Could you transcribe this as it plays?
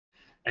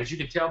as you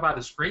can tell by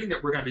the screen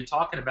that we're going to be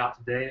talking about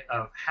today,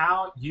 of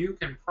how you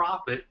can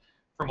profit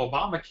from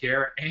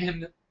Obamacare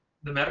and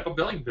the medical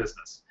billing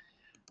business.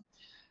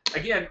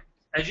 Again,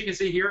 as you can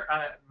see here,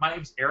 my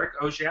name is Eric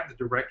Ojap, the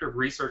Director of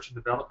Research and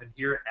Development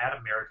here at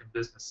American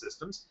Business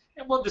Systems,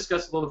 and we'll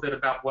discuss a little bit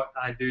about what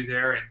I do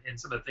there and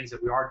some of the things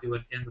that we are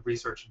doing in the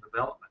research and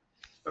development.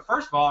 But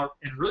first of all,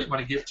 and really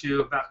want to get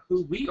to about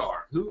who we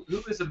are, who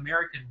is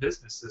American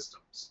Business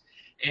Systems.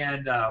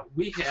 And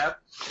we have,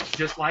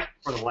 just like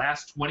for the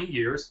last 20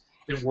 years,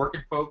 been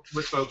working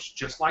with folks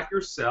just like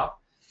yourself,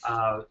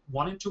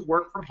 wanting to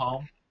work from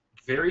home,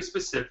 very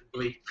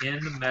specifically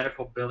in the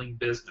medical billing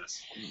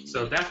business.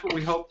 So that's what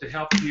we hope to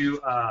help you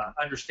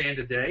understand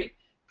today.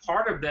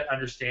 Part of that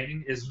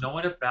understanding is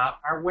knowing about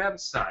our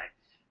website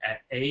at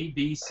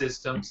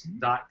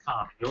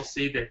absystems.com. You'll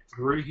see that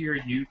through here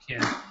you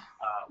can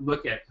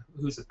look at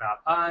who's about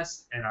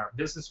us and our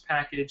business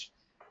package,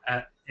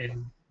 and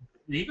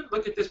even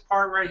look at this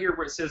part right here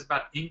where it says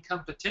about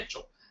income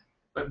potential.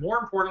 But more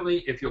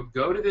importantly, if you'll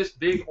go to this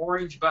big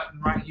orange button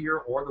right here,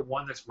 or the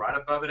one that's right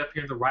above it up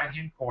here in the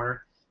right-hand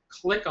corner,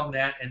 click on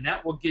that, and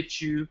that will get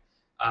you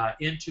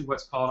into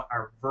what's called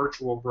our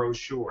virtual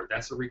brochure.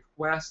 That's a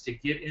request to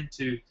get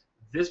into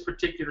this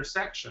particular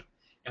section.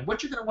 And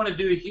what you're going to want to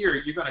do here,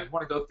 you're going to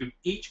want to go through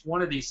each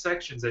one of these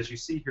sections as you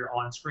see here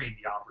on screen: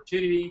 the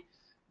opportunity,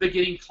 the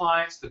getting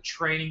clients, the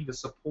training, the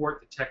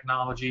support, the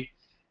technology.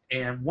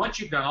 And once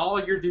you've done all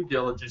of your due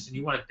diligence and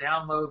you want to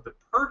download the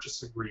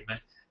purchase agreement,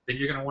 then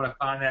you're going to want to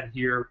find that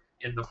here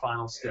in the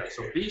final step.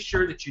 So be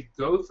sure that you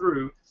go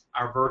through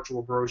our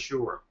virtual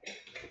brochure.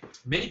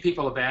 Many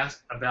people have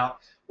asked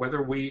about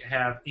whether we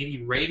have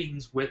any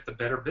ratings with the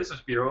Better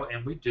Business Bureau,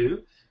 and we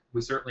do.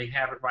 We certainly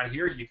have it right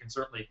here. You can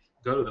certainly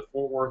go to the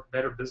Fort Worth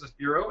Better Business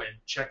Bureau and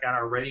check out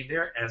our rating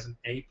there as an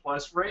A+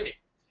 rating.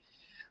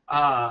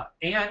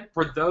 And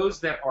for those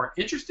that are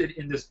interested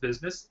in this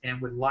business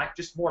and would like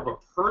just more of a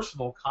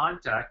personal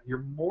contact,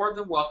 you're more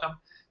than welcome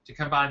to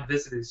come by and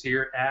visit us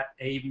here at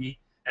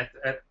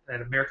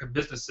American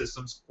Business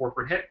Systems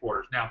corporate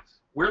headquarters. Now,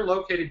 we're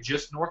located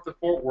just north of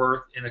Fort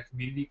Worth in a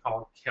community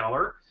called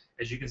Keller.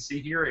 As you can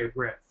see here,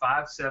 we're at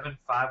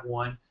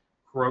 5751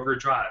 Kroger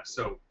Drive.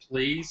 So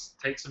please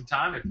take some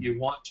time if you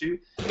want to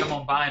come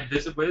on by and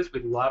visit with us.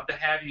 We'd love to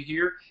have you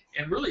here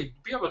and really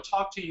be able to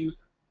talk to you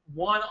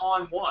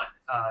one-on-one.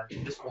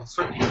 This will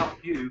certainly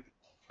help you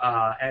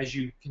as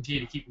you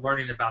continue to keep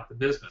learning about the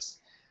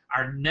business.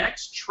 Our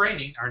next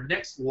training, our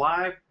next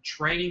live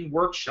training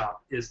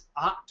workshop is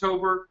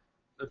October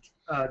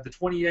the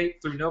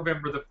 28th through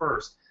November the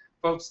 1st.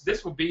 Folks,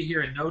 this will be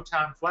here in no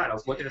time flat. I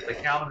was looking at the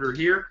calendar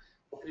here.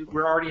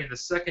 We're already in the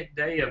second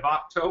day of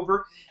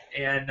October,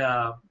 and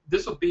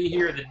this will be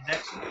here in the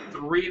next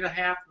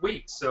 3.5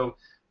 weeks. So,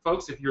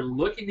 folks, if you're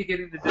looking to get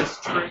into this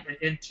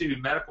into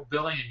medical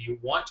billing and you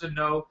want to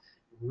know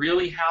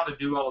really how to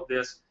do all of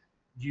this,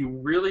 you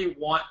really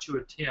want to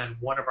attend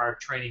one of our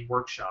training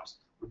workshops.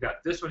 We've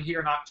got this one here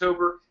in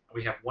October, and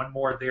we have one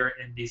more there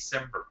in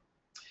December.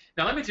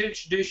 Now, let me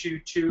introduce you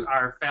to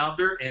our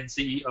founder and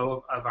CEO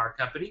of our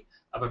company,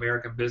 of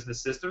American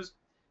Business Systems.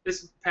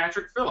 This is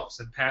Patrick Phillips,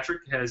 and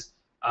Patrick is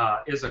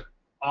an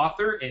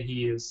author, and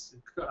he has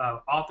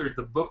authored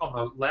the book on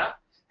the left,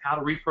 How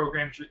to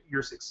Reprogram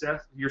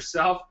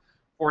Yourself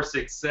for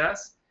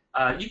Success.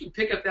 You can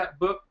pick up that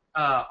book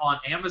on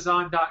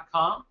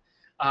Amazon.com,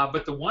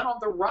 but the one on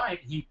the right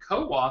he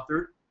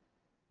co-authored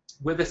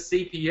with a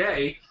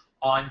CPA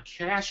on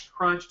cash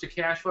crunch to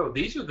cash flow.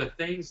 These are the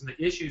things and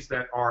the issues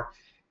that are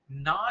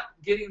not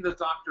getting the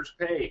doctors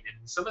paid,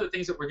 and some of the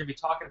things that we're going to be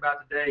talking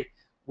about today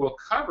will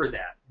cover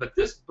that. But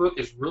this book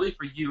is really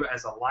for you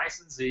as a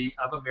licensee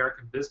of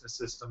American Business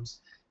Systems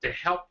to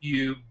help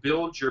you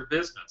build your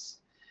business.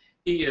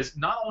 He is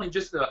not only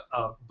just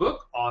a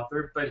book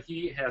author, but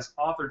he has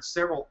authored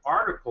several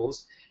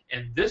articles,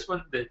 and this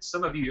one that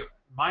some of you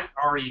might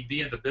already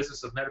be in the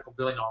business of medical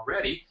billing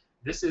already.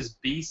 This is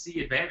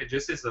BC Advantage.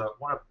 This is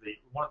one of the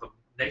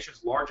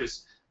nation's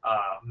largest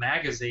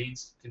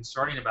magazines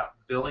concerning about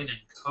billing and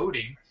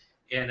coding.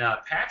 And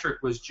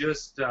Patrick was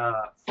just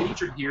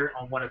featured here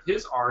on one of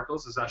his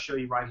articles, as I'll show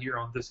you right here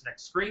on this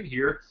next screen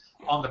here,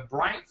 on the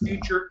bright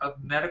future of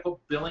medical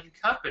billing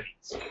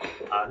companies.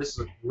 This is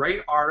a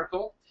great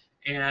article,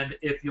 and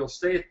if you'll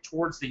stay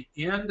towards the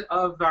end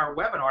of our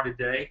webinar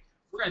today,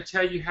 we're going to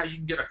tell you how you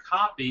can get a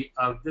copy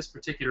of this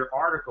particular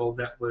article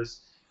that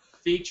was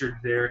featured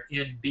there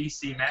in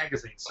BC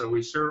Magazine. So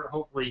we sure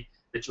hopefully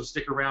that you'll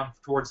stick around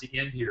towards the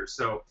end here.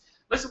 So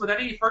listen, without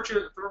any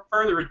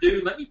further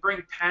ado, let me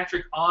bring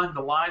Patrick on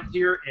the line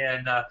here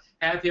and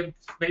have him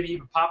maybe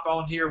even pop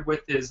on here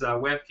with his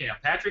webcam.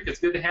 Patrick, it's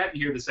good to have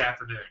you here this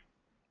afternoon.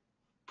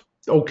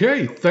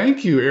 Okay,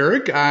 thank you,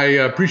 Eric. I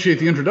appreciate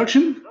the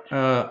introduction.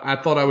 I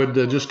thought I would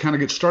just kind of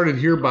get started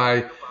here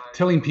by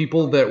telling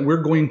people that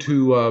we're going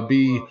to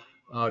be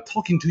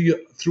talking to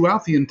you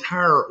throughout the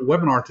entire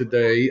webinar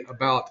today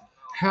about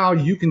how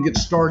you can get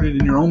started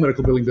in your own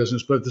medical billing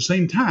business, but at the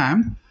same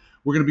time,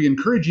 we're going to be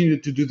encouraging you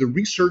to do the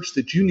research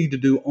that you need to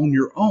do on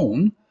your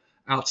own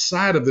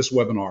outside of this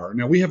webinar.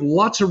 Now, we have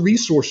lots of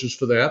resources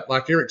for that.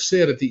 Like Eric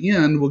said, at the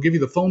end, we'll give you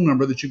the phone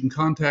number that you can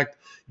contact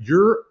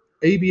your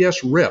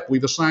ABS rep.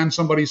 We've assigned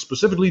somebody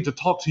specifically to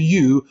talk to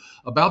you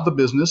about the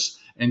business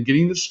and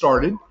getting it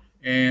started,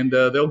 and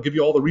they'll give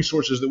you all the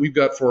resources that we've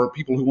got for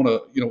people who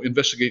want to,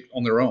 investigate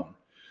on their own.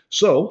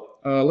 So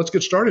let's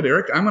get started,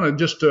 Eric. I'm going to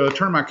just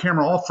turn my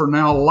camera off for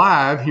now,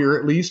 live here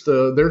at least.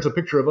 There's a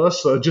picture of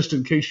us, just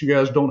in case you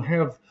guys don't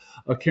have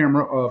a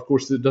camera. Of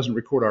course, it doesn't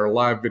record our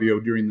live video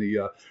during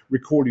the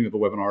recording of the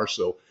webinar,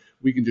 so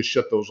we can just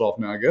shut those off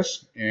now, I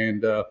guess.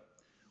 And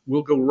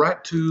we'll go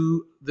right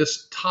to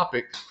this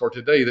topic for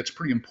today that's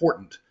pretty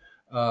important.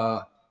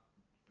 Let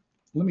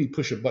me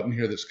push a button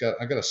here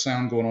I got a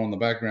sound going on in the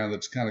background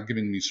that's kind of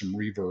giving me some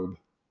reverb.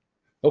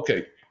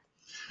 Okay.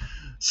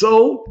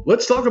 So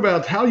let's talk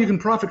about how you can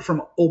profit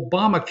from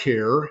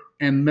Obamacare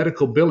and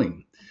medical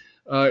billing.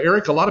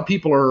 Eric, a lot of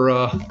people are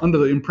under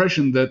the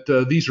impression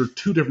that these are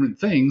two different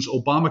things,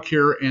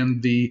 Obamacare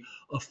and the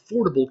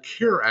Affordable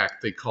Care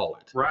Act, they call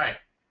it. Right.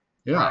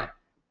 Yeah. Right.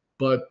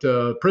 But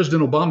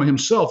President Obama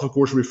himself, of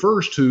course,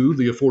 refers to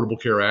the Affordable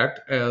Care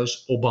Act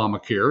as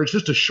Obamacare. It's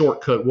just a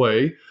shortcut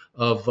way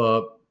of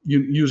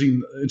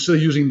instead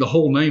of using the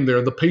whole name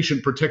there, the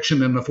Patient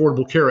Protection and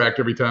Affordable Care Act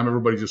every time,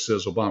 everybody just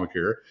says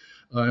Obamacare.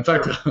 In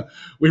fact,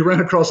 we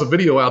ran across a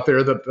video out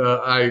there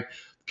that I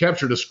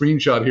captured a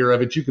screenshot here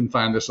of it. You can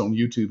find this on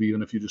YouTube,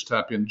 even if you just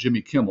type in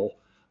Jimmy Kimmel.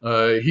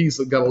 He's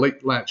got a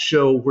late night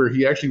show where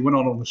he actually went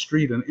out on the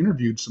street and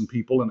interviewed some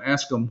people and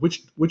asked them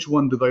which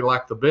one do they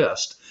like the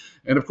best.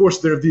 And of course,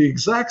 they're the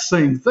exact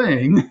same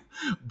thing,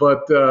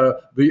 but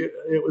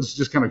it was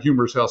just kind of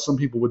humorous how some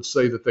people would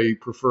say that they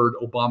preferred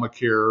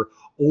Obamacare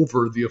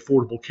over the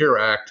Affordable Care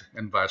Act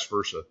and vice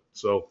versa.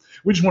 So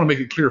we just want to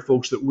make it clear,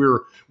 folks, that we're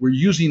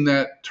using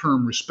that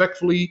term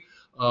respectfully.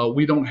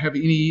 We don't have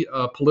any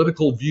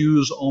political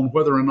views on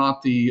whether or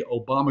not the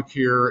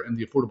Obamacare and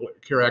the Affordable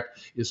Care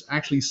Act is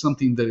actually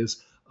something that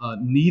is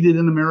needed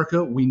in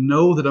America. We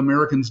know that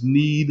Americans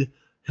need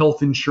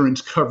health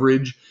insurance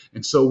coverage,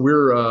 and so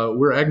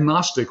we're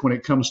agnostic when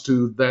it comes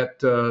to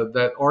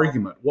that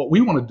argument. What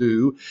we want to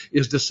do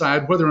is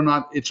decide whether or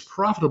not it's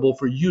profitable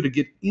for you to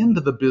get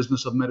into the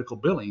business of medical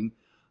billing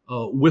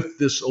with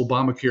this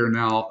Obamacare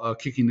now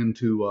kicking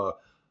into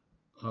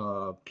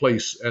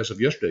place as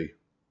of yesterday.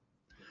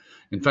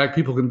 In fact,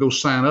 people can go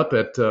sign up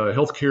at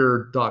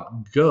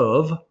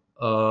healthcare.gov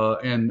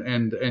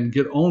and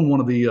get on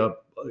one of the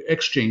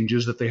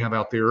exchanges that they have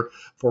out there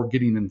for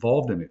getting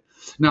involved in it.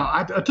 Now,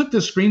 I took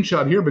this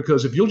screenshot here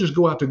because if you'll just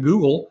go out to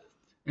Google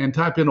and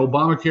type in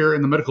Obamacare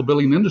in the medical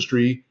billing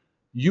industry,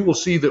 you will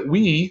see that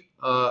we,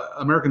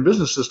 American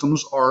Business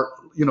Systems, are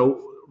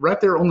right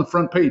there on the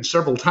front page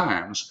several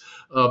times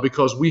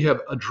because we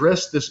have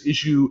addressed this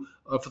issue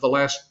for the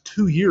last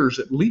 2 years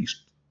at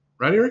least.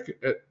 Right,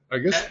 Eric? I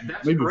guess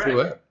That's maybe correct.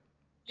 before that.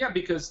 Yeah,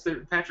 because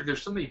Patrick,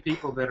 there's so many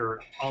people that are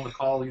on the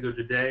call either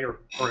today or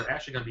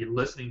actually going to be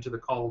listening to the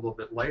call a little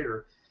bit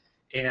later,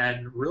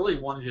 and really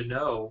wanted to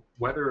know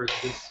whether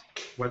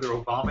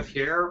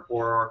Obamacare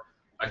or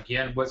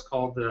again what's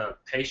called the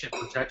Patient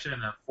Protection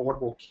and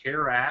Affordable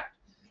Care Act,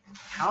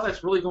 how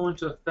that's really going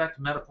to affect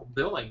medical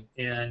billing.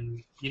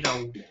 And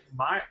from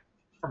my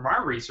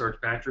research,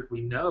 Patrick,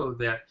 we know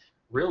that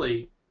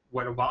really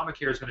what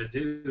Obamacare is going to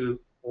do,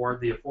 or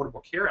the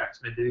Affordable Care Act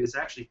is going to do, is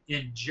actually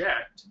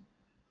inject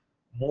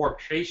more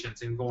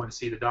patients in going to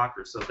see the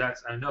doctor. So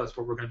I know that's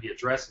what we're going to be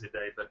addressing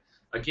today. But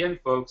again,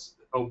 folks,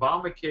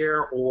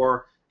 Obamacare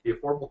or the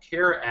Affordable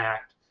Care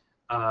Act,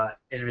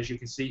 and as you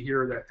can see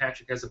here that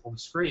Patrick has up on the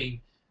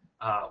screen,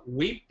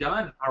 we've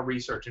done our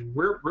research, and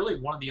we're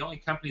really one of the only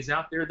companies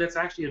out there that's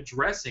actually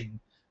addressing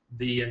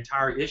the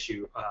entire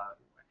issue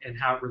and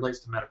how it relates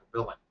to medical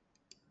billing.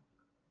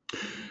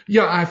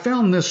 Yeah, I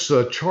found this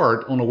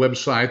chart on a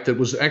website that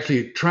was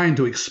actually trying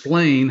to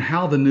explain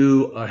how the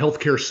new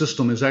healthcare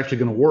system is actually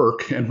going to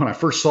work. And when I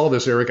first saw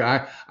this, Eric,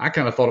 I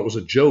kind of thought it was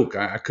a joke.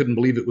 I couldn't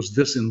believe it was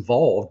this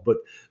involved. But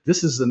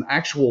this is an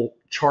actual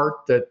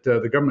chart that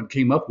the government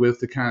came up with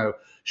to kind of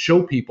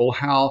show people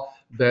how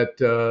that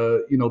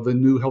the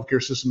new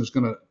healthcare system is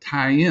going to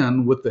tie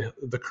in with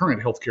the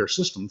current healthcare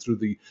system through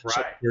the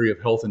Secretary of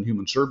Health and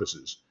Human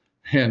Services.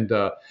 And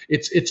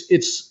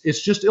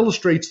it's just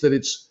illustrates that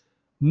it's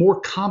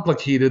more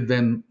complicated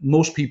than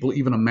most people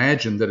even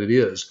imagine that it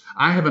is.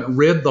 I haven't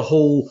read the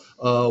whole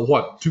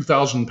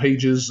 2,000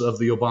 pages of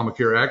the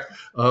Obamacare Act,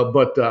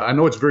 but I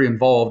know it's very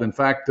involved. In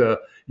fact,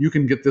 you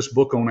can get this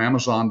book on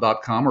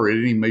Amazon.com or at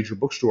any major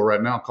bookstore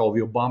right now called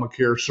the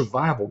Obamacare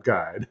Survival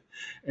Guide,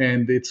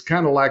 and it's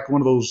kind of like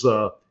one of those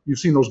you've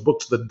seen those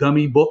books, the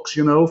dummy books,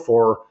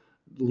 for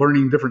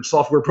learning different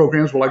software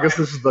programs. Well, I guess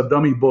this is the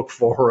dummy book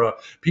for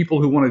people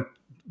who want to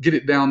get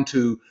it down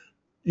to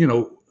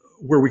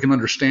where we can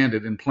understand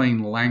it in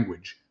plain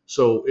language.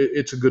 So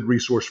it's a good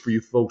resource for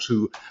you folks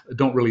who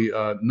don't really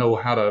know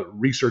how to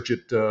research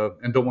it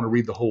and don't want to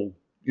read the whole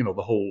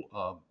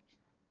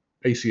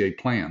ACA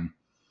plan.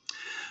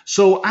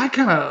 So I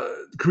kind of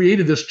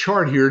created this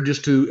chart here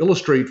just to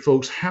illustrate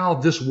folks how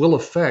this will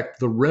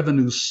affect the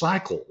revenue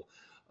cycle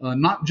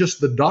not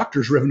just the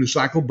doctor's revenue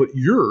cycle, but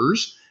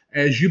yours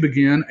as you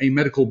begin a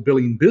medical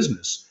billing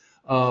business.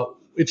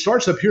 It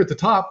starts up here at the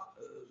top.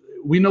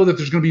 We know that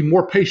there's going to be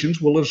more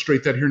patients. We'll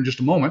illustrate that here in just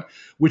a moment,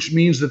 which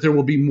means that there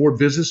will be more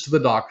visits to the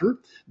doctor.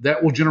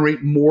 That will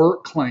generate more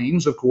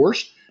claims, of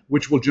course,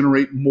 which will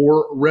generate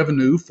more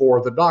revenue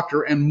for the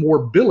doctor and more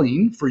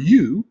billing for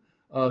you,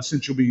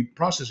 since you'll be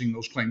processing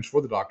those claims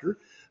for the doctor.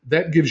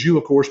 That gives you,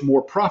 of course,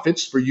 more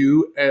profits for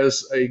you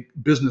as a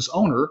business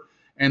owner,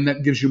 and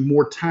that gives you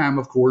more time,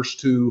 of course,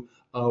 to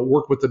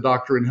work with the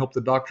doctor and help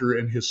the doctor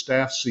and his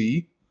staff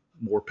see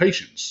more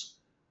patients.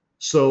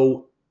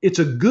 So it's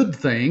a good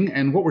thing.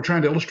 And what we're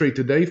trying to illustrate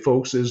today,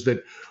 folks, is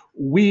that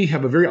we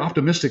have a very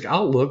optimistic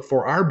outlook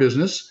for our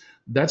business.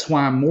 That's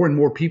why more and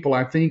more people,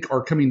 I think,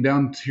 are coming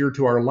down here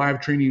to our live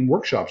training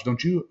workshops.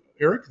 Don't you,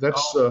 Eric?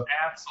 That's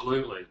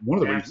absolutely one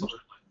of the reasons.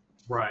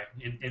 Right.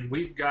 And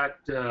we've got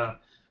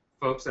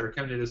folks that are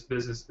coming to this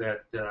business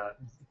that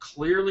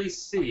clearly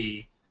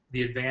see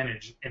the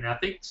advantage. And I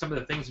think some of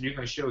the things that you're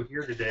going to show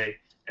here today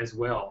as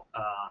well,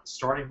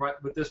 starting right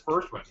with this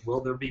first one.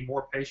 Will there be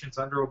more patients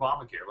under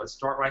Obamacare? Let's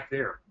start right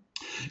there.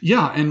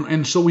 Yeah,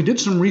 and so we did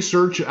some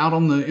research out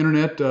on the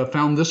internet,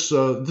 found this.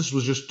 This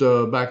was just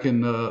back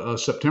in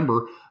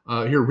September,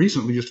 here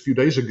recently, just a few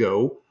days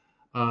ago.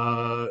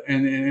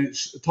 And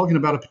it's talking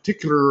about a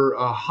particular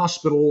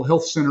hospital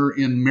health center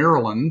in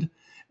Maryland.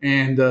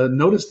 And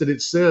notice that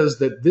it says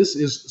that this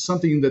is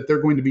something that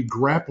they're going to be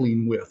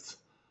grappling with.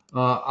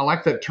 I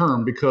like that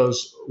term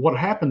because what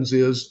happens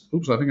is,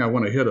 oops, I think I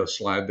went ahead a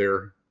slide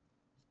there.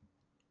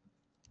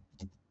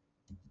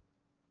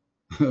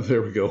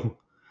 There we go.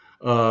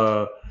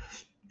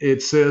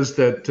 It says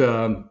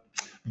that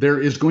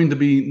there is going to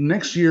be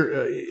next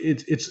year,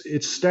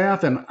 it's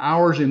staff and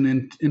hours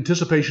in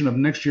anticipation of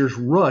next year's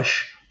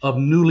rush of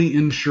newly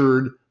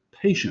insured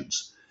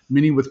patients,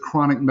 many with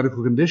chronic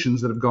medical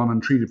conditions that have gone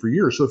untreated for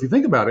years. So if you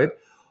think about it,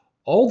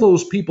 all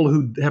those people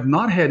who have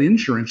not had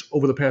insurance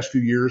over the past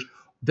few years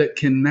that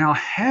can now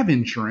have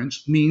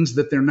insurance means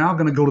that they're now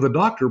going to go to the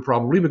doctor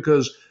probably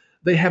because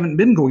they haven't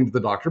been going to the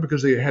doctor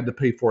because they had to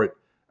pay for it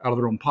out of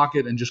their own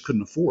pocket and just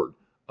couldn't afford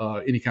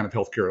any kind of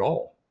health care at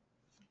all.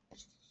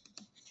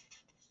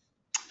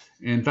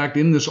 In fact,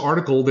 in this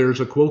article, there's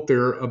a quote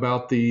there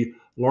about the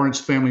Lawrence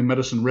Family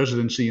Medicine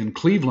Residency in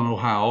Cleveland,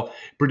 Ohio.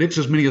 It predicts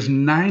as many as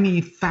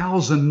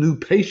 90,000 new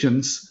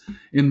patients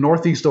in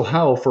Northeast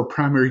Ohio for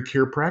primary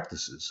care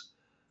practices.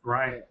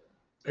 Right.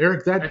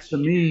 Eric, that to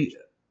me,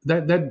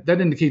 that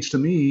indicates to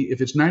me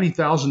if it's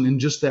 90,000 in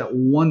just that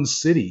one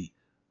city,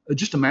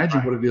 just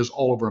imagine what it is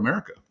all over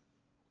America.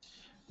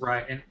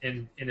 Right,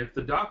 and if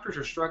the doctors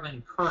are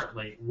struggling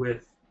currently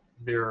with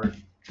their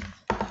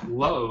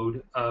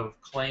load of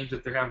claims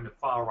that they're having to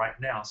file right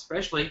now,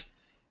 especially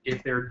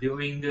if they're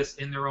doing this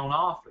in their own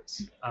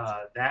office,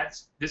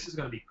 this is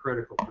going to be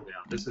critical for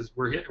them.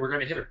 We're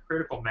going to hit a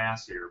critical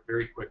mass here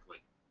very quickly.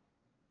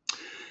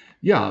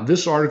 Yeah,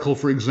 this article,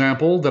 for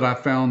example, that I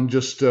found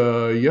just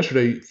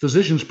yesterday,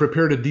 physicians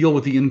prepare to deal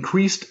with the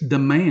increased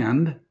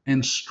demand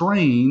and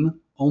strain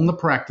on the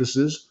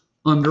practices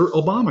under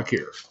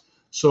Obamacare.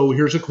 So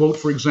here's a quote,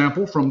 for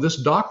example, from this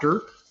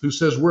doctor who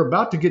says, we're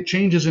about to get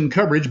changes in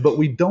coverage, but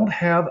we don't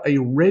have a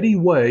ready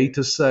way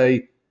to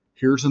say,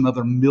 here's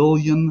another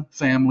million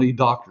family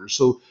doctors.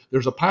 So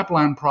there's a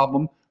pipeline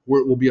problem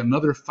where it will be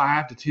another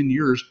 5 to 10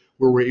 years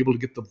where we're able to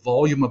get the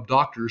volume of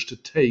doctors to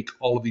take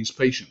all of these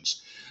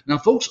patients. Now,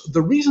 folks,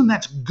 the reason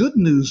that's good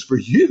news for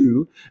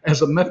you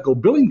as a medical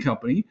billing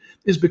company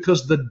is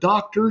because the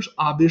doctors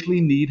obviously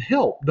need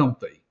help, don't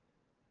they?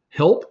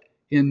 Help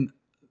in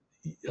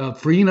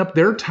freeing up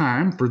their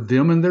time for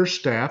them and their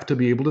staff to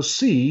be able to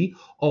see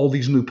all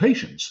these new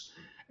patients.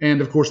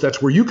 And of course,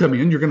 that's where you come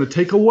in. You're going to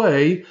take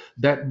away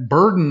that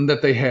burden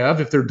that they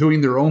have if they're doing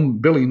their own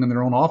billing in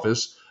their own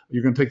office.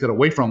 You're going to take that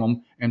away from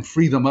them and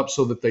free them up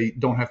so that they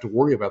don't have to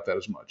worry about that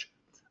as much.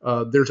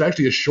 There's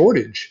actually a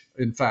shortage,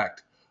 in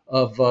fact,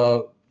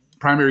 of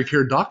primary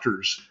care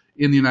doctors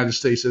in the United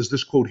States, as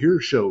this quote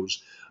here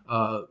shows,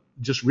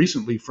 just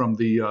recently from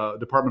the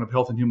Department of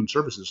Health and Human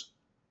Services.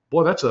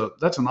 Boy, that's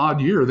an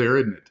odd year there,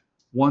 isn't it?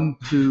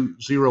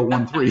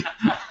 12013.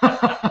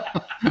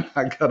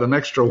 I got an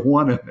extra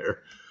one in there.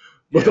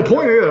 But the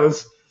point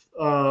is,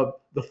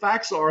 the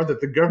facts are that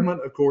the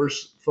government, of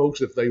course, folks,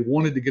 if they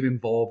wanted to get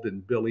involved in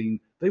billing,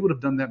 they would have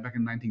done that back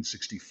in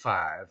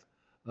 1965.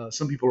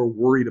 Some people are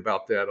worried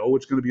about that. Oh,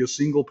 it's going to be a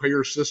single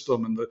payer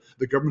system and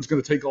the government's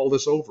going to take all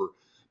this over.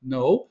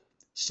 No,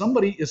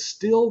 somebody is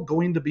still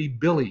going to be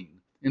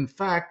billing. In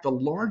fact, the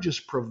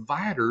largest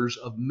providers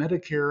of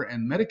Medicare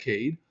and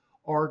Medicaid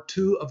are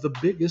two of the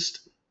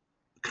biggest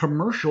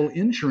commercial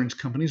insurance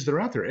companies that are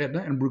out there, Aetna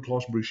and Blue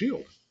Cross Blue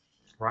Shield.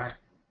 Right.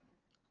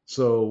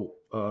 So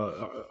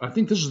I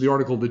think this is the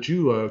article that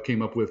you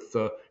came up with,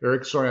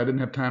 Eric. Sorry, I didn't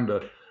have time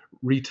to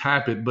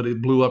retype it, but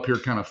it blew up here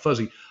kind of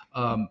fuzzy.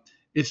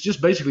 It's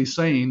just basically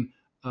saying,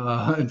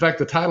 in fact,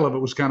 the title of it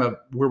was kind of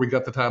where we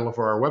got the title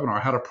for our webinar,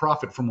 How to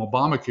Profit from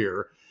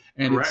Obamacare.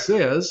 And Correct. It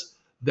says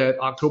that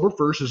October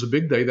 1st is a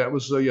big day. That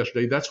was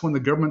yesterday. That's when the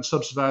government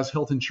subsidized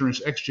health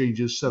insurance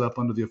exchanges set up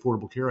under the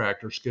Affordable Care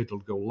Act are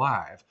scheduled to go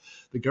live.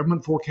 The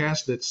government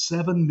forecasts that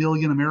 7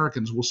 million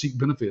Americans will seek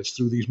benefits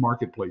through these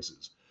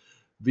marketplaces.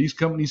 These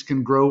companies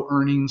can grow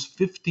earnings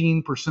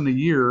 15% a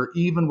year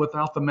even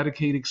without the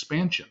Medicaid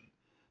expansion.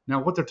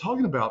 Now, what they're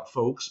talking about,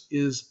 folks,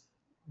 is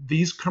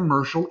these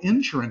commercial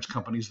insurance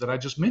companies that I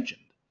just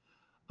mentioned.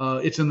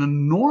 It's an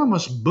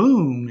enormous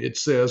boon, it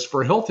says,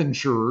 for health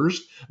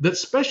insurers that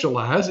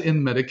specialize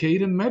in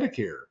Medicaid and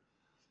Medicare.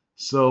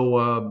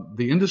 So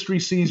the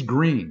industry sees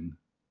green.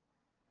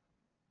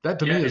 That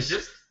to Yeah, me and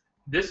is,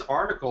 this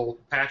article,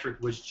 Patrick,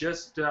 was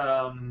just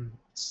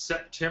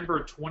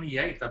September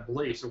 28th, I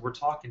believe. So we're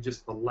talking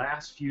just the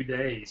last few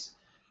days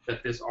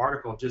that this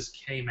article just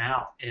came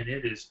out, and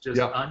it is just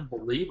yeah,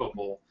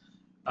 unbelievable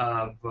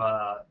of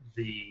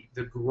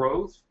the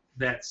growth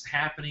that's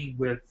happening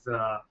with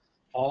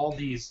all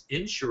these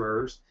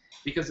insurers.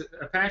 Because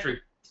Patrick,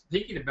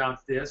 thinking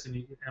about this,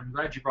 and I'm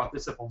glad you brought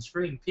this up on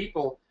screen,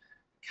 people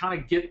kind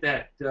of get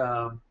that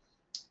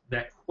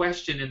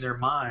question in their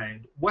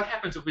mind: what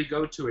happens if we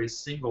go to a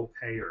single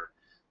payer?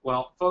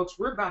 Well, folks,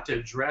 we're about to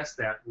address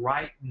that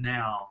right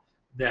now.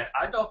 That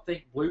I don't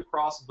think Blue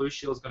Cross and Blue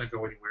Shield is going to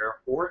go anywhere,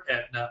 or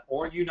Aetna,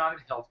 or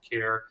United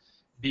Healthcare,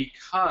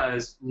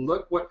 because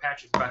look what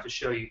Patrick's about to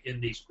show you in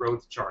these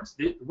growth charts.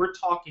 We're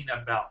talking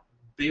about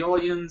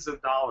billions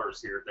of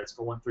dollars here that's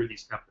going through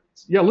these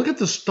companies. yeah. Look at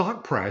the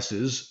stock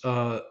prices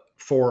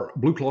for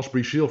Blue Cross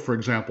Blue Shield, for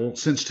example,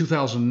 since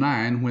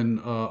 2009 when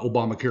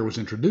Obamacare was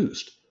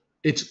introduced.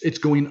 It's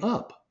going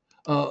up.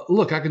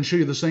 Look, I can show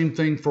you the same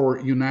thing for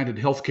United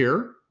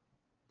Healthcare.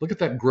 Look at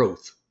that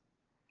growth.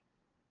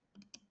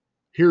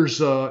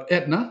 Here's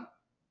Aetna.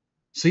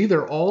 See,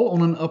 they're all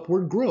on an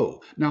upward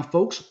grow. Now,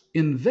 folks,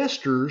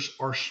 investors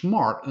are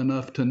smart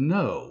enough to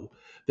know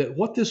that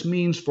what this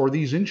means for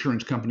these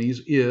insurance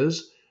companies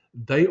is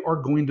they are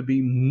going to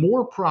be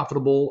more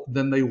profitable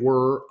than they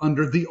were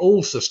under the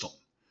old system.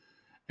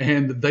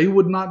 And they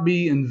would not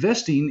be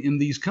investing in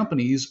these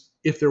companies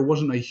if there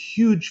wasn't a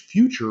huge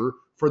future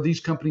for these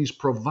companies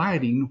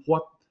providing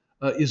what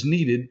is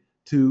needed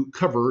to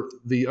cover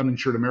the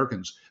uninsured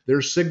Americans.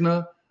 There's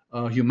Cigna,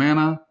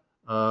 Humana.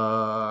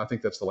 I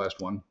think that's the last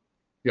one.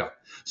 Yeah.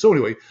 So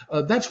anyway,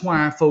 that's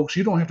why, folks,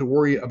 you don't have to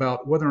worry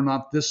about whether or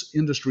not this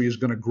industry is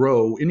going to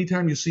grow.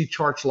 Anytime you see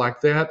charts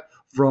like that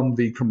from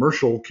the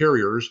commercial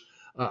carriers,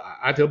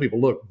 I tell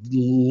people,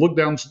 look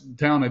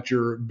downtown at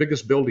your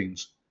biggest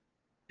buildings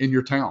in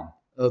your town.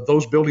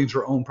 Those buildings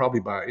are owned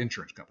probably by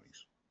insurance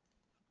companies.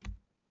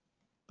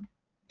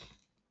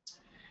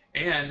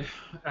 And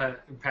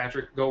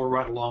Patrick, go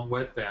right along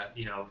with that.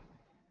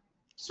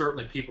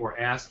 Certainly people are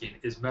asking,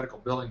 is medical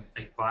billing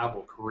a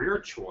viable career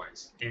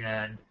choice?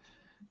 And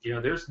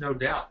there's no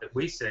doubt that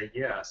we say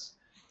yes.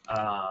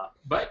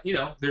 But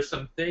there's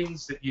some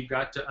things that you've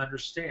got to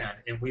understand,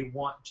 and we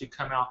want to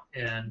come out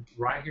and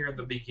right here in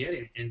the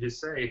beginning and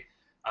just say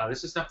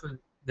this is something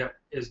that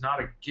is not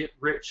a get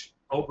rich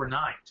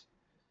overnight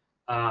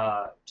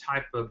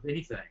type of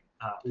anything.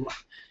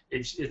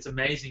 It's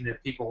amazing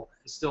that people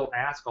still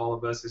ask all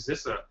of us, is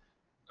this a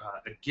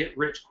get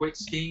rich quick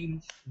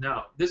scheme?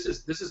 No, this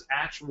is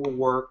actual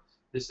work.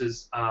 This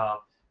is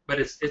but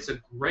it's a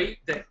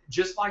great, that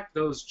just like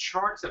those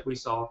charts that we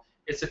saw,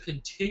 it's a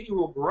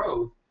continual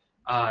growth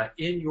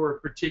in your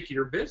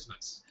particular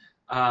business.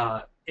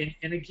 And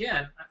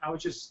again, I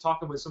was just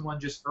talking with someone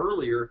just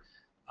earlier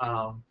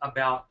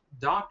about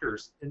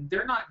doctors, and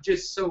they're not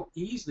just so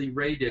easily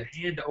ready to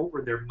hand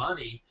over their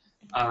money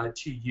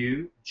to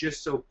you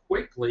just so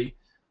quickly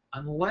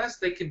unless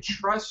they can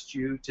trust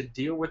you to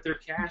deal with their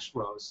cash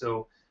flow.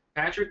 So,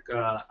 Patrick,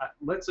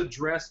 let's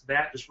address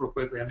that just real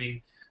quickly.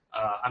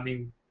 I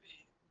mean,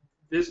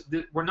 this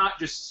we're not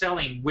just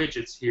selling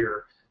widgets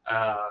here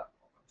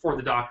for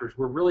the doctors.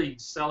 We're really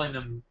selling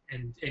them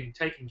and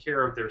taking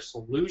care of their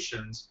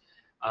solutions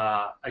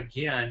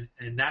again,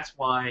 and that's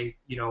why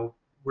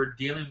we're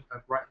dealing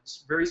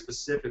very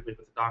specifically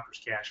with the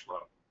doctor's cash flow.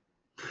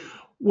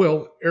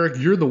 Well, Eric,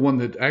 you're the one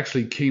that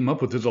actually came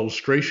up with this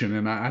illustration,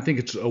 and I think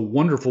it's a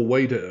wonderful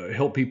way to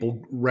help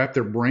people wrap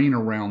their brain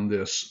around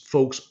this.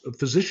 Folks,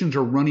 physicians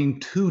are running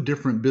two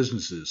different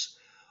businesses.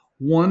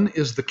 One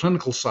is the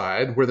clinical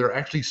side, where they're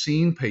actually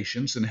seeing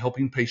patients and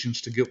helping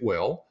patients to get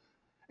well.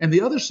 And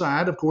the other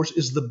side, of course,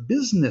 is the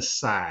business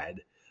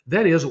side.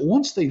 That is,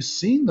 once they've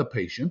seen the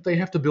patient, they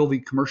have to bill the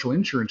commercial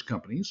insurance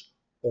companies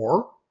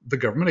or the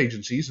government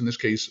agencies, in this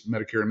case,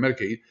 Medicare and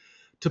Medicaid,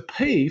 to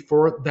pay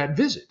for that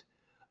visit.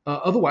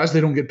 Otherwise,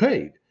 they don't get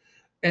paid.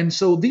 And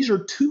so these are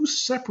two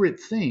separate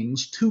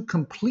things, two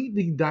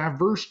completely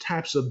diverse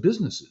types of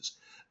businesses.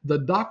 The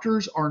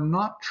doctors are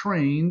not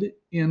trained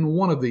in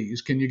one of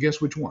these. Can you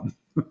guess which one?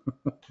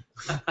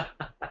 Yeah,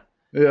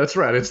 that's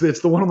right. It's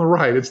the one on the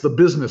right. It's the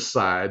business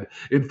side.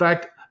 In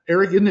fact,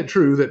 Eric, isn't it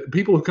true that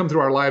people who come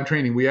through our live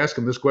training, we ask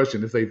them this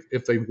question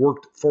if they've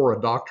worked for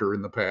a doctor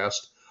in the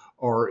past,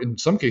 or in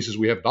some cases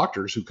we have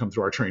doctors who come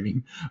through our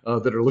training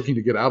that are looking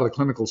to get out of the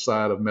clinical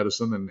side of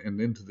medicine and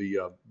into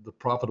the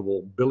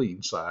profitable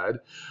billing side,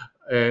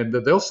 and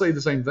they'll say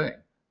the same thing.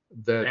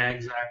 that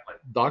Exactly.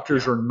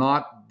 doctors Yeah. are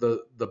not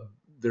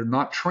they're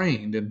not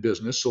trained in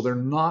business, so they're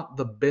not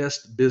the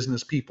best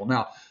business people.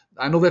 Now,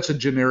 I know that's a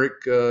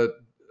generic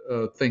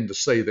thing to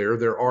say there.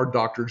 There are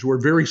doctors who are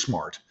very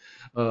smart,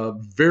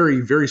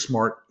 very, very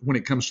smart when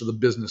it comes to the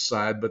business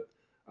side, but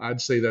I'd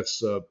say that's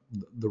the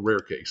rare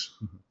case.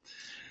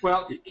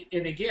 Well,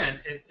 and again,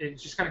 and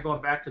just kind of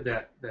going back to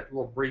that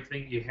little brief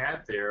thing you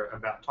had there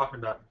about talking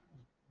about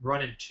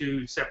running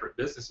two separate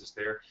businesses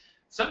there.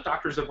 Some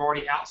doctors have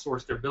already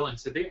outsourced their billing,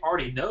 so they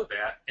already know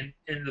that. And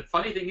the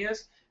funny thing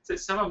is that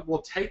some of them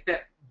will take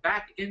that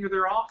back into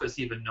their office,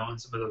 even knowing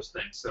some of those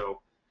things.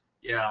 So,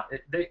 yeah,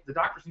 the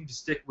doctors need to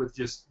stick with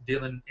just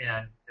dealing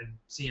and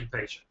seeing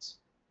patients.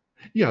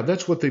 Yeah,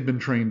 that's what they've been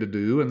trained to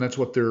do, and that's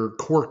what their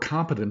core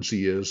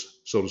competency is,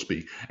 so to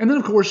speak. And then,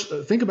 of course,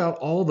 think about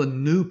all the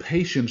new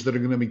patients that are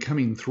going to be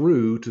coming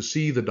through to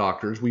see the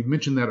doctors. We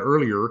mentioned that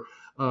earlier.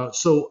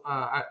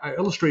 I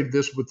illustrated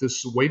this with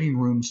this waiting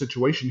room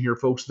situation here,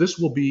 folks. This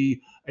will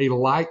be a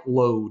light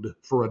load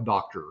for a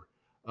doctor.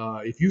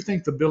 If you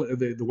think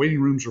the waiting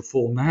rooms are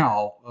full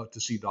now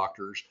to see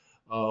doctors,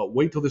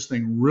 wait till this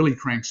thing really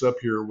cranks up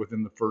here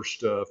within the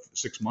first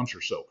 6 months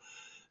or so.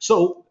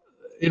 So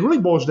it really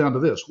boils down to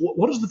this.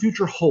 What does the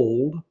future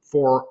hold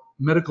for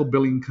medical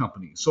billing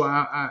companies? So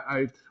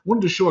I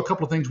wanted to show a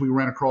couple of things we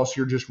ran across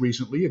here just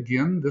recently.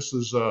 Again, this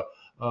is a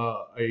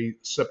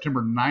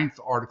September 9th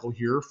article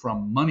here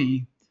from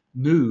Money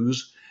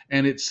News,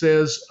 and it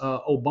says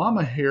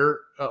Obamacare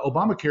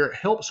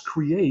helps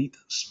create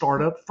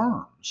startup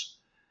firms.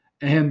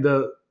 And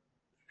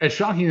as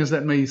shocking as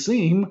that may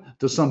seem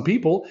to some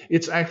people,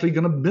 it's actually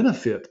going to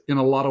benefit in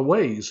a lot of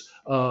ways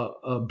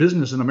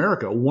business in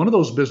America. One of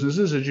those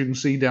businesses, as you can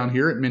see down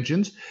here, it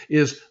mentions,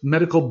 is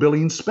medical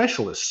billing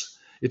specialists.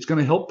 It's going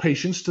to help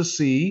patients to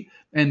see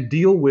and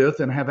deal with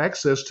and have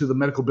access to the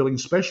medical billing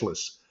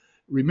specialists.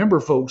 Remember,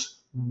 folks,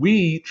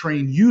 we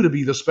train you to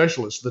be the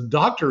specialist. The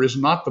doctor is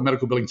not the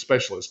medical billing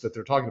specialist that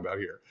they're talking about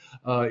here.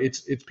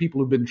 It's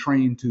people who've been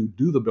trained to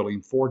do the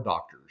billing for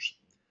doctors.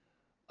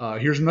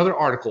 Here's another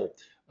article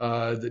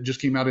that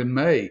just came out in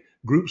May.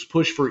 Groups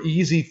push for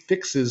easy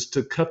fixes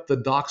to cut the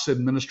doc's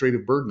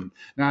administrative burden.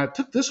 Now, I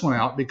took this one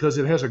out because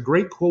it has a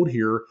great quote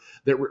here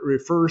that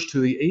refers to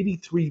the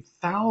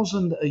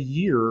 $83,000 a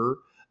year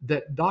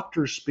that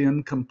doctors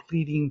spend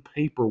completing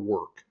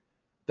paperwork.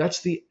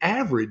 That's the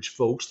average,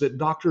 folks, that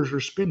doctors are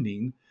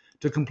spending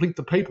to complete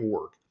the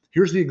paperwork.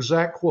 Here's the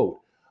exact quote.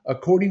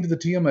 According to the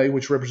TMA,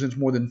 which represents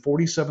more than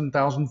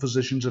 47,000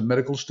 physicians and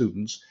medical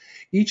students,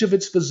 each of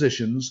its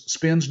physicians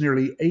spends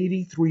nearly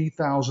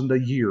 $83,000 a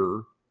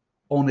year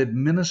on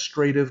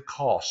administrative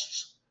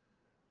costs.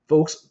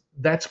 Folks,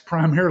 that's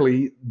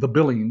primarily the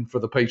billing for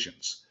the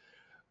patients.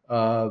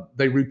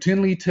 They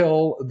routinely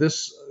tell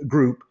this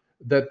group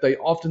that they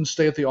often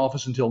stay at the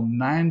office until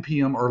 9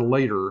 p.m. or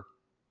later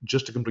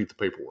just to complete the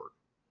paperwork.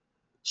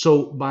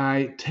 So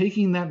by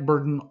taking that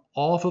burden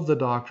off of the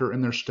doctor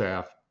and their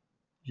staff,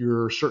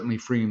 you're certainly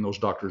freeing those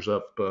doctors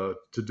up to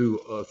do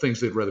things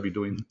they'd rather be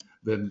doing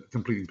than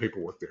completing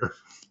paperwork there.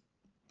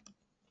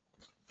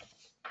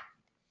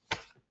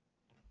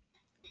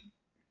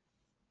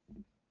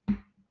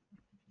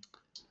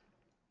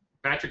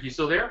 Patrick, you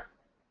still there?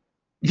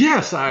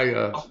 Yes,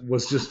 I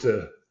was just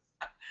going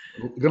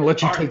to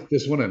let you All right. take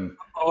this one and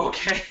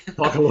Okay.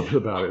 talk a little bit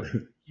about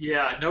it.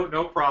 Yeah,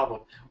 no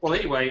problem. Well,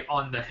 anyway,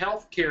 on the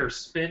healthcare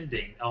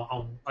spending,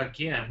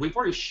 again, we've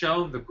already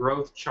shown the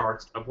growth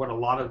charts of what a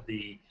lot of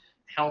the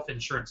health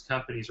insurance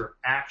companies are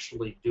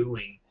actually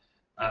doing,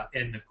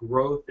 and the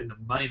growth and the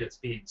money that's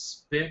being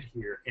spent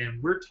here.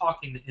 And we're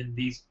talking in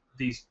these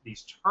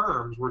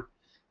terms.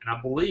 And I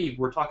believe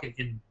we're talking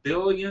in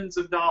billions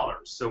of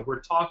dollars. So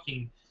we're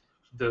talking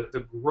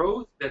the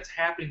growth that's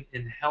happening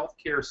in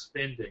healthcare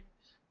spending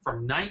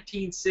from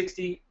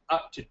 1960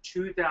 up to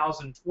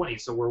 2020.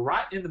 So we're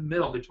right in the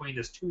middle between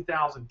this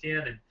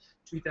 2010 and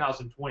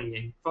 2020.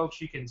 And folks,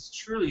 you can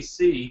truly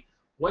see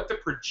what the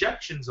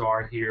projections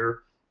are here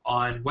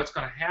on what's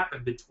going to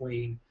happen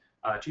between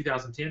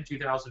 2010,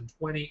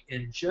 2020,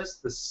 in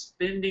just the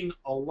spending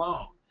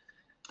alone.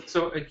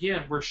 So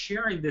again, we're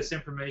sharing this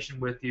information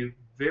with you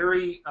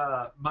very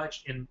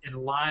much in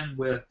line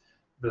with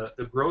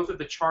the growth of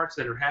the charts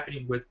that are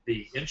happening with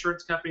the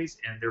insurance companies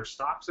and their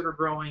stocks that are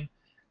growing.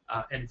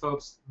 And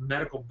folks,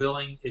 medical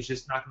billing is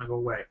just not going to go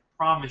away. I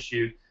promise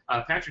you.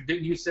 Patrick,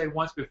 didn't you say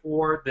once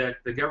before that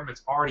the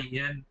government's already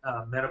in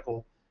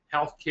medical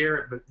health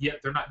care, but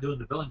yet they're not doing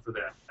the billing for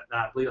that?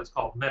 I believe it's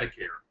called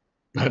Medicare.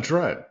 That's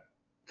right.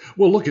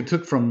 Well, look, it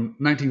took from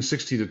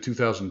 1960 to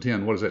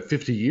 2010, what is that,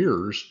 50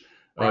 years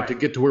Right. to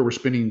get to where we're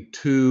spending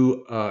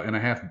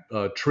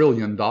 $2.5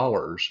 trillion.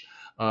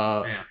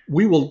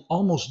 We will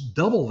almost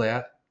double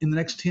that in the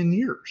next 10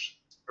 years.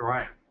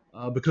 Right.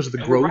 Because of the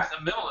And growth. we're right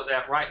in the middle of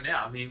that right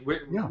now. I mean,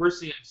 we're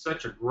seeing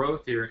such a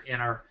growth here, and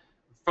our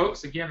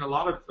folks, again, a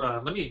lot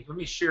of let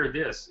me share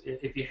this.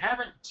 If you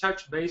haven't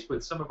touched base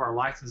with some of our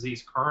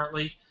licensees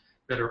currently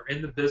that are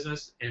in the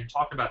business and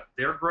talking about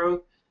their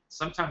growth,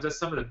 sometimes that's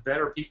some of the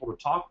better people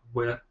to talk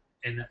with.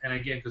 And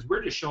again, because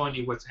we're just showing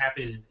you what's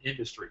happening in the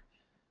industry.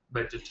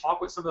 but to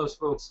talk with some of those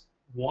folks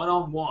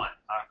one-on-one,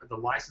 the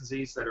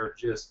licensees that are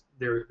just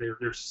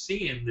they're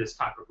seeing this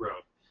type of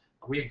growth,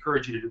 we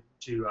encourage you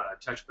to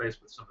touch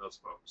base with some of those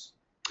folks.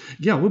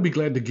 Yeah, we'll be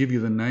glad to give you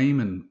the name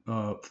and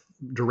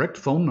direct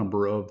phone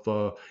number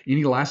of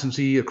any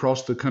licensee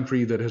across the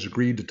country that has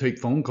agreed to take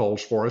phone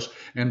calls for us.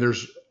 And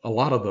there's a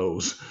lot of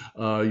those.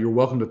 You're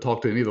welcome to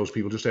talk to any of those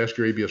people. Just ask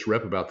your ABS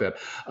rep about that.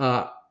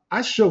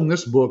 I've shown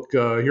this book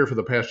here for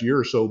the past year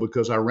or so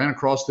because I ran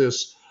across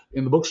this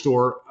in the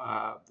bookstore,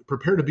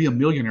 Prepare to be a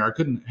Millionaire. I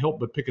couldn't help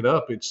but pick it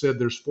up. It said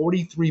there's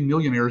 43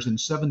 millionaires in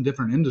 7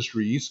 different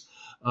industries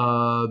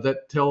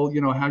that tell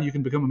how you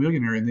can become a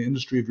millionaire in the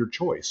industry of your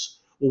choice.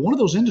 Well, one of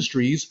those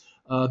industries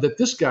that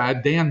this guy,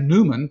 Dan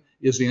Newman,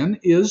 is in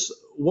is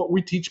what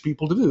we teach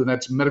people to do, and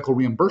that's medical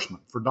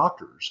reimbursement for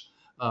doctors.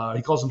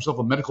 He calls himself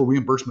a medical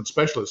reimbursement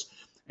specialist.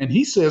 And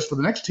he says for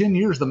the next 10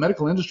 years, the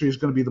medical industry is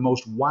going to be the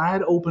most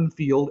wide open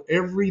field.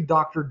 Every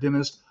doctor,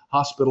 dentist,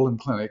 hospital, and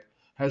clinic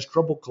has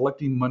trouble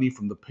collecting money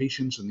from the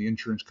patients and the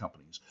insurance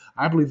companies.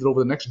 I believe that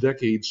over the next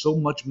decade, so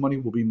much money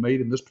will be made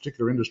in this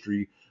particular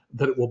industry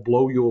that it will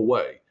blow you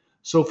away.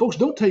 So, folks,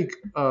 don't take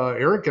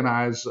Eric and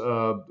I's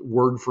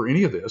word for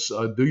any of this.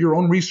 Do your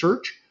own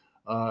research,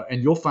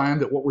 and you'll find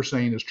that what we're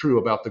saying is true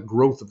about the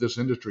growth of this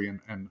industry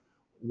and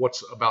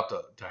what's about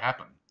to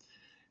happen.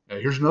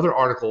 Here's another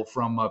article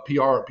from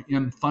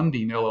PRN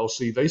Funding,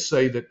 LLC. They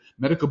say that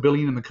medical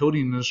billing in the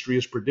coding industry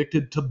is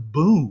predicted to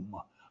boom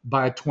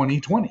by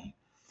 2020.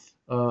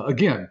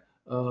 Again,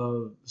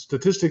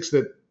 statistics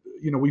that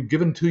we've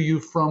given to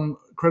you from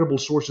credible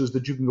sources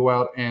that you can go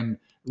out and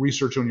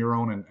research on your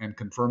own and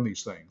confirm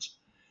these things.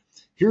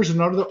 Here's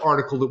another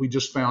article that we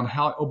just found,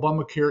 how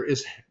Obamacare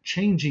is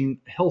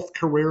changing health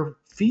career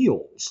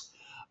fields.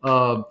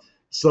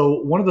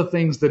 So one of the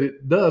things that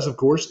it does, of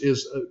course,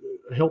 is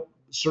help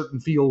certain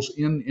fields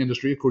in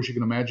industry. Of course, you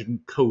can imagine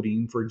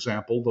coding, for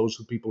example, those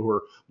people who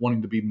are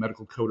wanting to be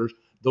medical coders.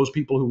 Those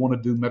people who want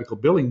to do medical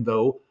billing,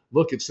 though,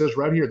 look, it says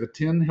right here, the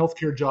 10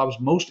 healthcare jobs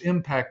most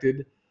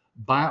impacted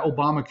by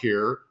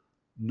Obamacare.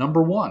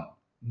 Number 1,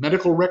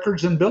 medical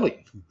records and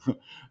billing.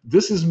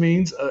 This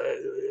means,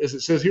 as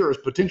it says here, is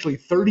potentially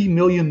 30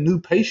 million new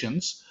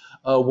patients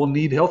will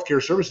need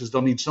healthcare services.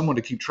 They'll need someone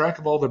to keep track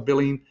of all their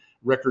billing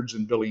records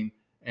and billing.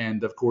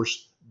 And of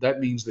course, that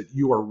means that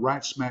you are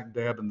right smack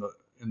dab in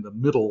the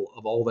middle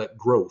of all that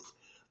growth.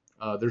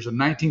 There's a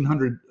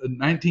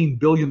 $19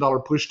 billion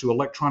push to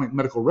electronic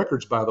medical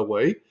records, by the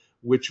way,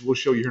 which we'll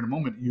show you here in a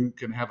moment. You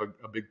can have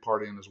a big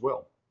part in as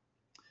well.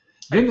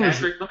 Hey,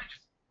 Patrick,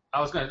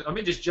 let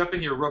me just jump in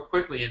here real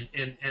quickly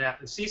and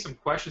see some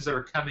questions that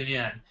are coming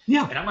in.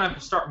 Yeah. And I'm going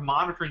to start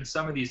monitoring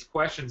some of these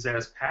questions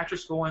as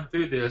Patrick's going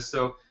through this.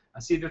 So I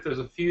see that there's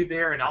a few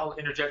there, and I'll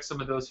interject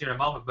some of those here in a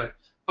moment. But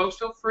folks,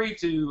 feel free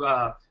to,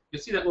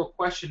 you'll see that little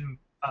question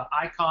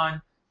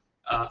icon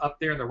up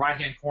there in the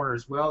right-hand corner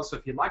as well. So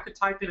if you'd like to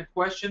type in a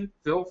question,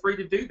 feel free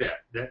to do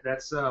that.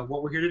 That's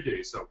what we're here to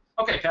do. So,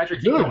 okay,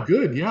 Patrick, keep going.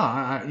 Good. Yeah,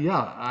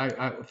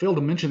 I failed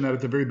to mention that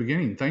at the very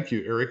beginning. Thank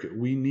you, Eric.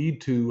 We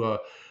need to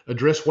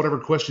address whatever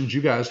questions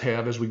you guys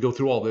have as we go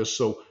through all this.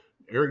 So,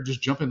 Eric,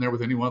 just jump in there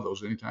with any one of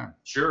those anytime.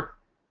 Sure.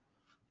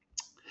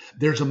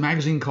 There's a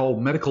magazine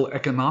called Medical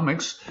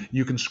Economics.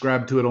 You can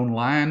subscribe to it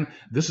online.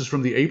 This is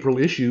from the April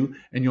issue,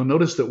 and you'll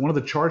notice that one of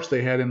the charts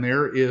they had in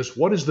there is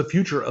what is the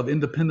future of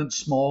independent,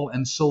 small,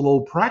 and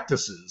solo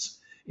practices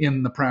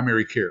in the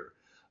primary care?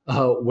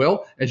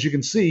 Well, as you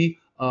can see,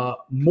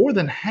 more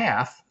than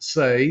half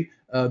say,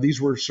 these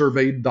were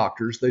surveyed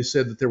doctors, they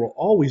said that there will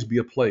always be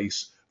a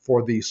place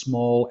for the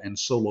small and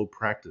solo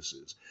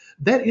practices.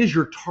 That is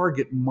your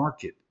target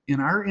market. In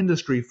our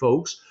industry,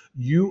 folks,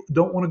 you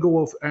don't want to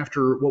go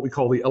after what we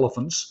call the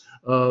elephants,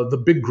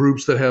 the big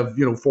groups that have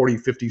 40,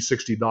 50,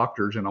 60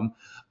 doctors in them,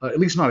 at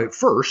least not at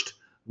first.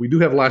 We do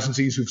have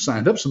licensees who've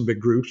signed up some big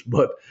groups,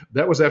 but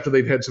that was after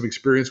they've had some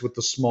experience with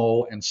the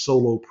small and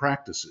solo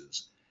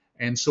practices.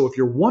 And so if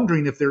you're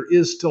wondering if there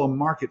is still a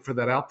market for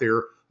that out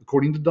there,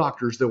 according to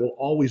doctors, there will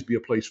always be a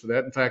place for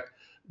that. In fact,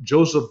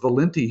 Joseph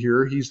Valenti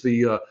here, he's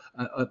the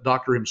a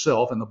doctor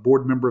himself and the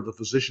board member of the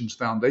Physicians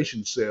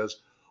Foundation, says,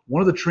 one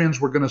of the trends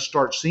we're going to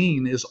start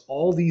seeing is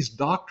all these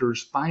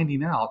doctors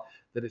finding out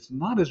that it's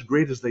not as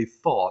great as they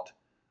thought,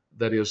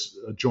 that is,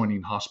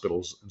 joining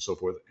hospitals and so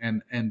forth.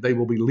 And they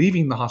will be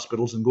leaving the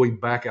hospitals and going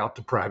back out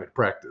to private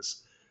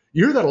practice.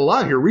 You hear that a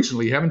lot here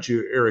recently, haven't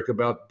you, Eric,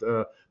 about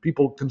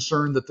people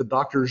concerned that the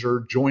doctors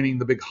are joining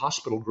the big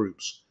hospital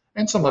groups?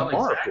 And some of them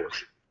are, of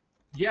course.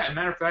 Yeah, as a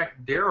matter of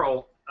fact,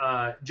 Daryl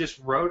just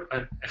wrote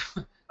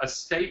a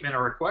statement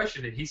or a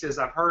question, and he says,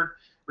 I've heard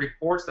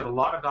reports that a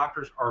lot of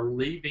doctors are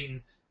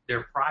leaving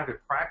their private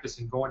practice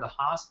and going to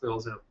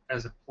hospitals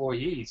as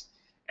employees.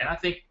 And I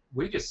think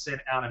we just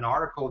sent out an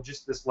article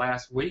just this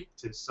last week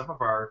to some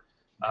of our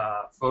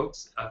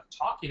folks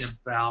talking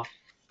about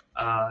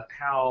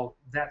how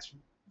that's,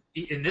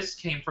 and this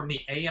came from the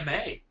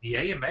AMA. The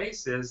AMA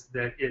says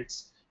that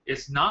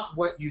it's not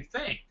what you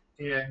think.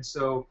 And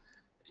so,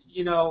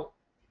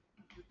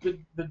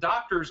 the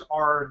doctors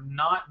are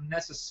not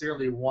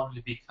necessarily wanting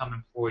to become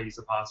employees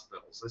of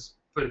hospitals. Let's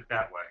put it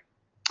that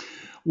way.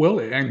 Well,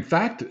 in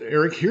fact,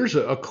 Eric, here's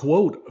a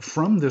quote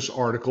from this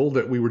article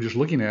that we were just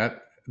looking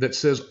at that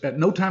says, at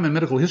no time in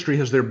medical history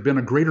has there been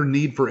a greater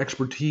need for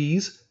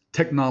expertise,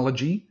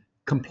 technology,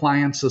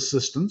 compliance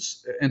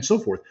assistance, and so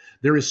forth.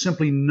 There is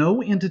simply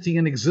no entity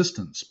in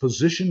existence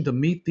positioned to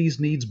meet these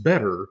needs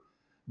better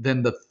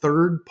than the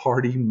third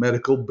party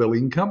medical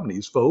billing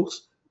companies,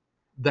 folks.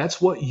 That's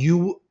what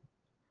you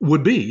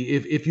would be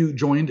if you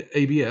joined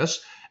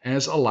ABS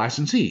as a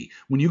licensee.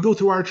 When you go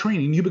through our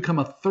training, you become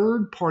a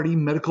third party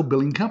medical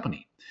billing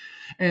company.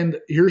 And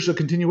here's a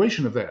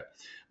continuation of that.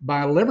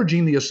 By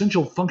leveraging the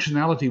essential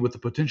functionality with the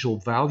potential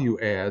value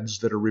adds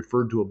that are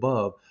referred to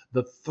above,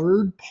 the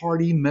third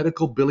party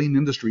medical billing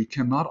industry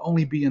can not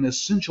only be an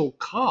essential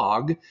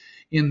cog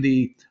in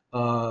the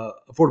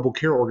Affordable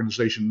Care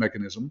Organization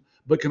mechanism,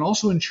 but can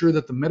also ensure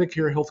that the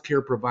Medicare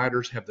healthcare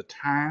providers have the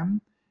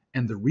time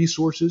and the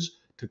resources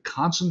to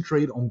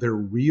concentrate on their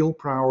real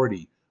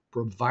priority,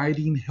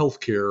 providing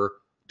healthcare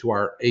to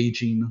our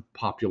aging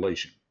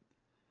population.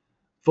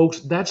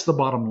 Folks, that's the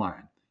bottom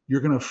line.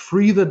 You're going to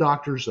free the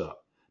doctors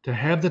up to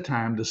have the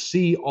time to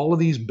see all of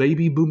these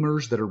baby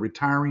boomers that are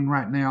retiring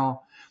right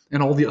now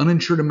and all the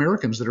uninsured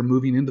Americans that are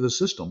moving into the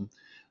system.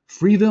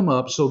 Free them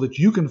up so that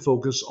you can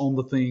focus on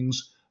the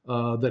things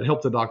that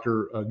help the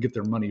doctor get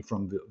their money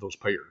from those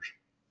payers.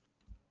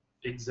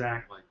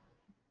 Exactly.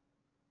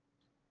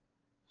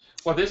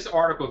 Well, this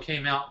article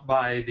came out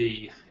by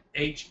the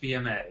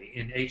HBMA,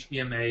 and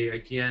HBMA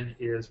again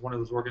is one of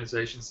those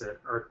organizations that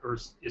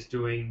is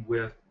dealing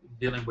with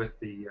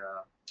the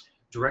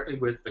directly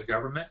with the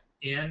government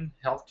in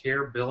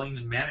healthcare billing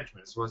and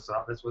management.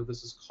 That's what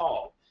this is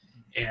called,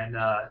 and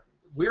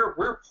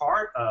we're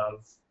part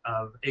of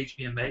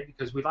HBMA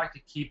because we like to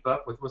keep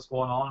up with what's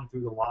going on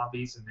through the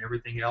lobbies and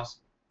everything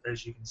else,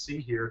 as you can see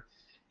here.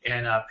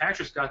 And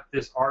Patrick's got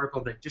this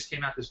article that just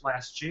came out this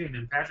last June.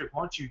 And Patrick,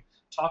 why don't you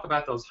talk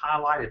about those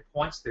highlighted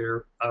points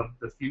there of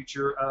the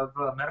future of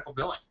medical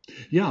billing?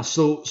 Yeah,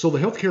 so the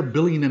Healthcare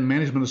Billing and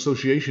Management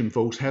Association,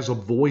 folks, has a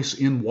voice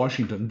in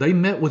Washington. They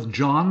met with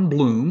John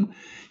Bloom.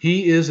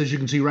 He is, as you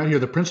can see right here,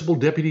 the Principal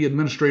Deputy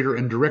Administrator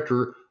and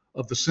Director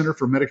of the Center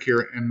for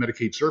Medicare and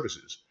Medicaid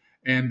Services.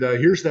 And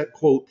here's that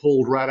quote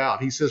pulled right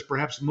out. He says,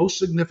 perhaps most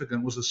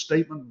significant was a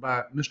statement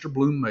by Mr.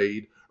 Bloom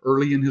made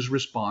early in his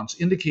response,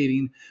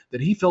 indicating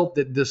that he felt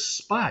that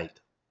despite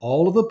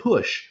all of the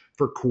push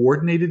for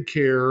coordinated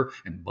care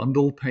and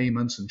bundled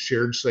payments and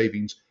shared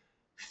savings,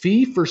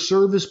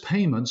 fee-for-service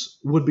payments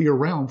would be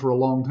around for a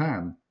long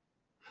time.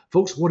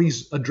 Folks, what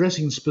he's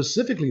addressing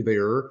specifically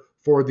there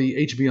for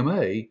the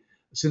HBMA,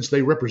 since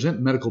they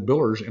represent medical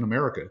billers in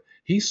America,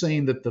 he's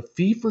saying that the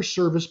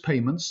fee-for-service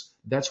payments,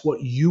 that's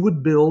what you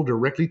would bill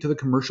directly to the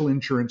commercial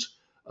insurance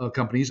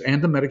companies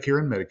and to Medicare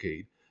and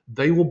Medicaid,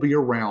 they will be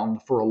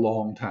around for a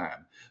long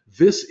time.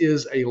 This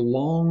is a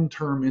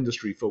long-term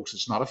industry, folks.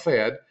 It's not a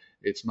fad.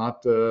 It's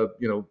not,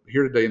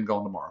 here today and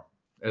gone tomorrow,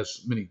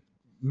 as many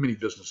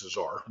businesses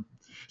are.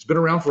 It's been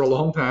around for a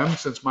long time,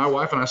 since my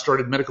wife and I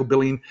started medical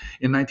billing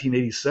in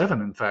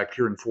 1987, in fact,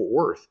 here in Fort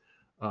Worth.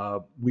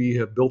 We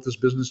have built this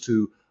business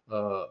to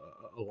a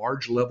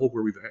large level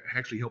where we've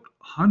actually helped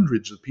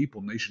hundreds of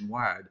people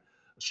nationwide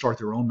start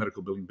their own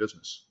medical billing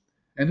business.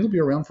 And it'll be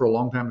around for a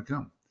long time to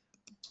come.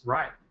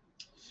 Right.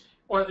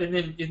 Well, and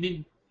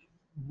then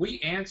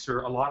we answer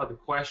a lot of the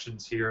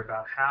questions here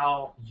about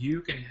how you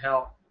can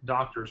help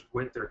doctors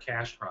with their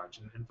cash crunch.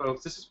 And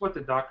folks, this is what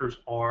the doctors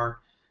are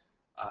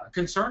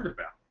concerned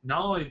about.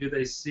 Not only do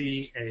they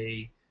see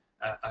a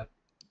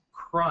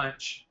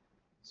crunch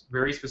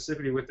very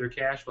specifically with their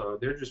cash flow,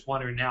 they're just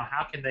wondering now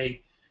how can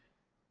they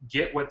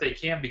get what they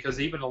can, because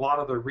even a lot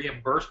of the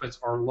reimbursements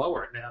are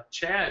lower. Now,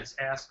 Chad's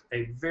asked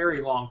a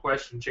very long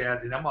question,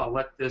 Chad, and I'm going to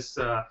let this,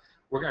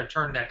 we're going to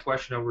turn that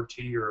question over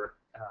to your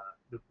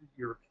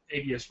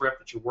ABS rep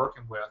that you're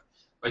working with,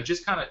 but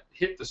just kind of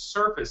hit the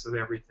surface of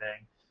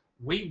everything.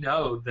 We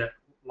know that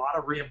a lot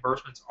of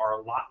reimbursements are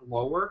a lot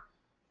lower,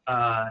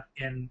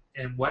 and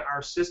what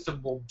our system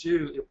will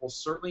do, it will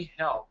certainly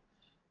help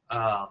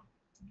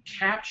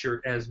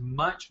capture as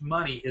much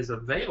money as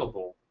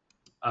available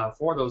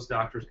for those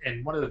doctors.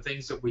 And one of the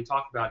things that we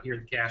talk about here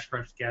in the Cash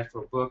Crunch Cash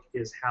Flow book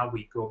is how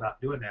we go about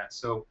doing that.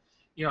 So,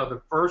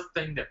 the first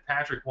thing that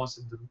Patrick wants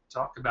to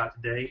talk about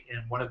today,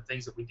 and one of the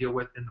things that we deal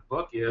with in the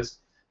book, is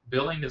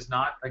billing is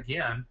not,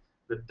 again,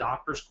 the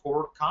doctor's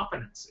core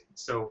competency.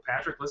 So,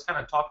 Patrick, let's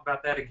kind of talk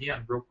about that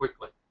again real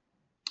quickly.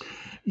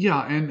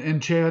 Yeah,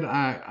 and Chad,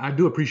 I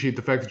do appreciate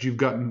the fact that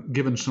you've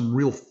given some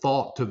real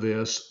thought to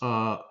this.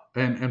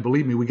 And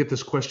believe me, we get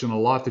this question a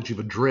lot that you've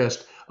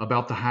addressed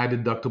about the high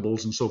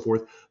deductibles and so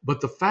forth.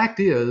 But the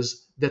fact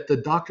is that the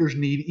doctors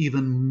need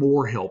even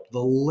more help. The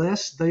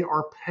less they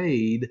are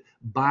paid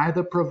by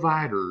the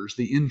providers,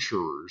 the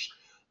insurers,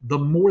 the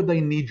more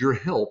they need your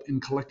help in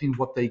collecting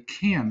what they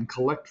can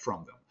collect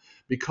from them,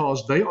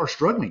 because they are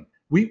struggling.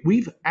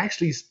 We've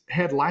actually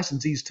had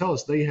licensees tell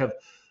us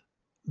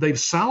they've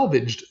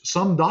salvaged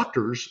some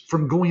doctors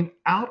from going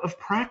out of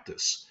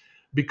practice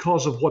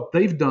because of what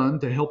they've done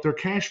to help their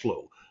cash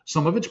flow.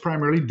 Some of it's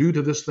primarily due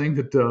to this thing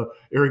that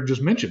Eric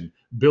just mentioned.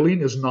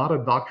 Billing is not a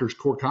doctor's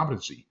core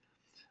competency.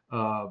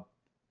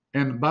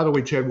 And by the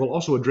way, Chad, we'll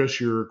also address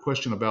your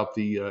question about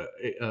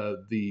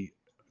the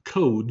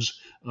codes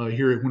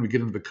here when we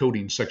get into the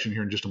coding section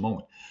here in just a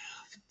moment.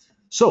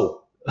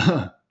 So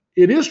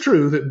it is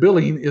true that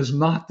billing is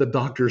not the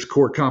doctor's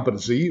core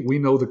competency. We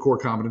know the core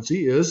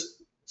competency is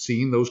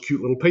seeing those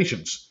cute little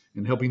patients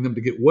and helping them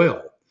to get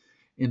well.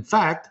 In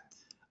fact,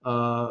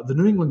 the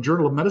New England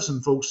Journal of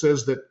Medicine, folks,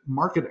 says that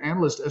market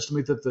analysts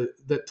estimate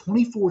that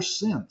 24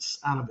 cents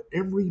out of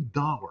every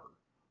dollar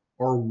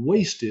are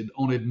wasted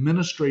on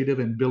administrative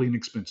and billing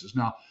expenses.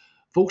 Now,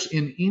 folks,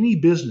 in any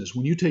business,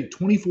 when you take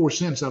 24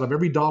 cents out of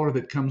every dollar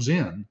that comes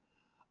in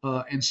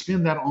and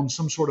spend that on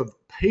some sort of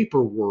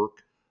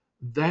paperwork,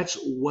 that's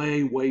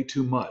way, way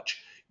too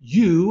much.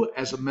 You,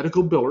 as a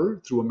medical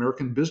biller through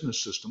American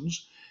business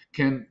systems,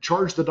 can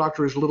charge the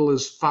doctor as little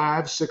as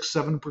 5, 6,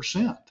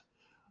 7%,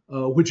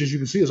 which, as you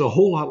can see, is a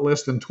whole lot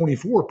less than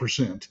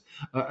 24%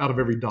 out of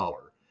every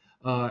dollar.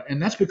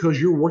 And that's because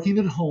you're working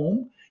at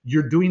home.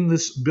 You're doing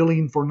this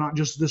billing for not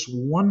just this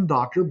one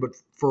doctor, but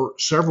for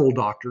several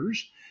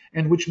doctors,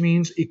 and which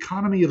means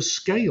economy of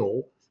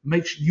scale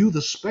makes you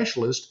the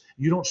specialist.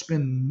 You don't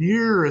spend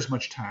near as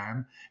much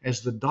time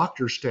as the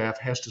doctor staff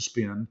has to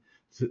spend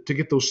to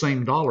get those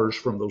same dollars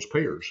from those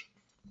payers.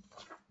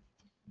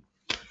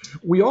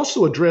 We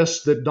also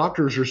address that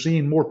doctors are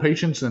seeing more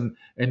patients and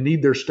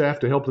need their staff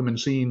to help them in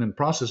seeing and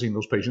processing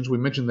those patients. We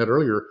mentioned that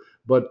earlier,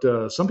 but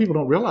some people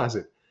don't realize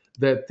it,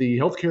 that the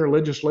healthcare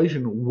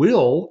legislation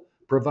will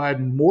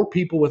provide more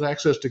people with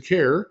access to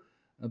care.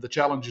 The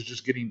challenge is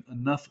just getting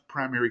enough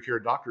primary care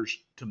doctors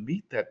to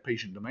meet that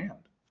patient demand.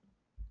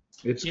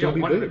 It's going to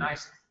be big.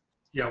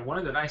 One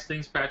of the nice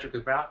things, Patrick,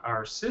 about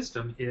our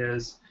system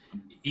is,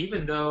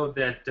 even though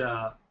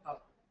that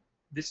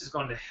this is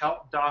going to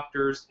help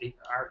doctors,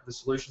 the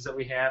solutions that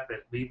we have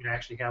that we even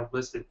actually have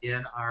listed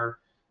in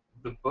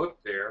the book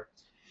there,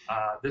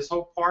 this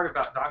whole part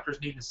about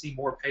doctors needing to see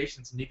more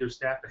patients and need their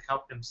staff to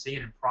help them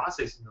seeing and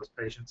processing those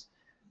patients,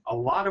 a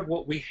lot of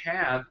what we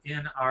have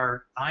in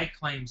our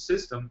iClaim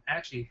system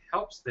actually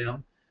helps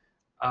them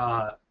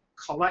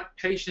collect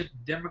patient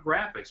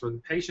demographics or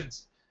the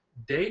patient's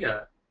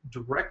data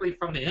directly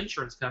from the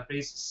insurance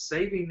companies,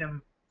 saving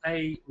them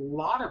a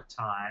lot of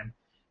time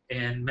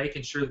and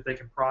making sure that they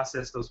can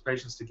process those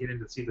patients to get in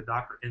to see the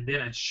doctor, and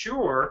then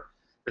ensure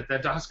that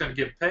that doctor's going to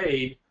get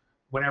paid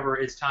whenever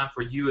it's time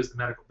for you as the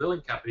medical billing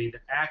company to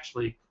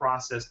actually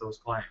process those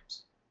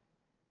claims.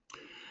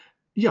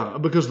 Yeah,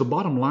 because the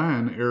bottom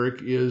line,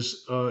 Eric,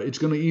 is it's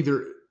going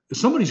to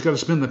somebody's got to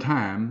spend the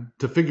time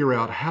to figure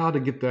out how to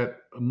get that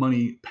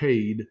money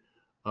paid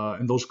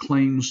and those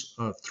claims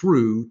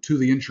through to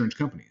the insurance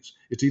companies.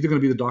 It's either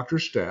going to be the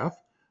doctor's staff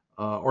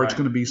or it's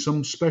going to be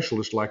some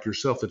specialist like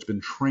yourself that's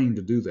been trained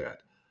to do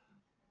that.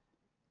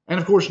 And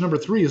of course, number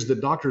 3 is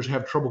that doctors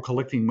have trouble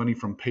collecting money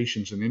from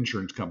patients and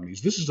insurance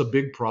companies. This is a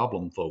big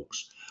problem,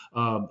 folks.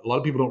 A lot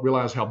of people don't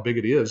realize how big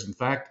it is. In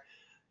fact,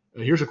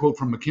 here's a quote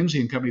from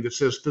McKinsey & Company that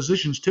says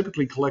physicians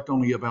typically collect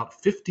only about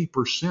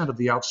 50% of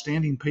the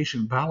outstanding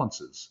patient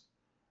balances.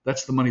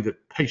 That's the money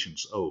that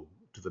patients owe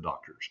to the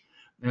doctors.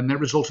 And that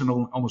results in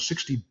almost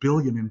 $60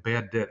 billion in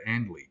bad debt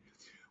annually.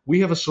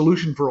 We have a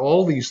solution for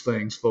all these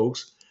things,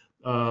 folks.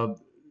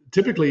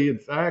 Typically, in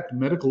fact,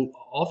 medical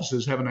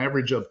offices have an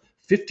average of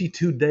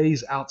 52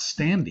 days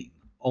outstanding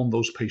on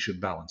those patient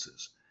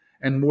balances.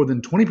 And more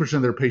than 20%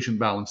 of their patient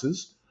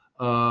balances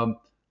are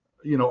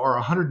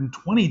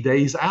 120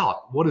 days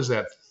out. What is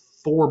that,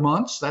 4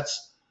 months?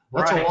 That's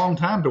a long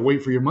time to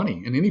wait for your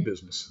money in any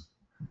business.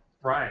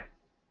 Right.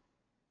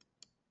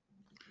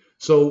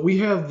 So we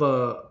have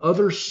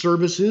other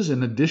services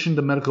in addition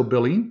to medical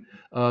billing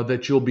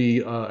that you'll be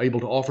able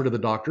to offer to the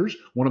doctors.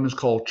 One of them is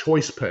called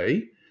Choice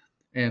Pay,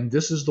 and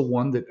this is the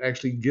one that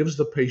actually gives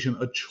the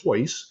patient a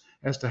choice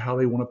as to how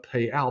they want to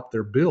pay out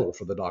their bill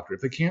for the doctor. If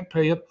they can't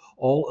pay it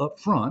all up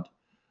front,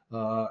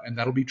 and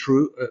that'll be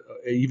true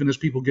even as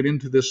people get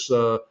into this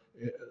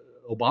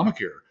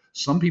Obamacare.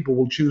 Some people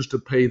will choose to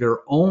pay their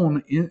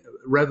own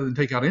rather than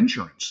take out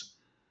insurance.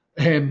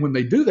 And when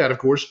they do that, of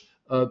course,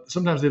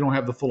 sometimes they don't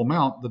have the full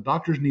amount. The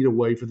doctors need a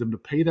way for them to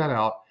pay that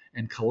out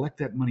and collect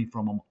that money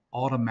from them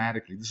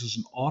automatically. This is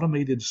an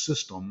automated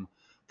system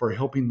for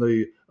helping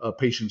the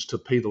patients to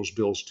pay those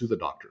bills to the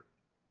doctor.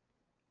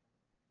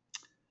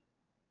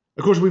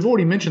 Of course, we've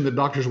already mentioned that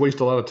doctors waste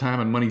a lot of time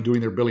and money doing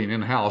their billing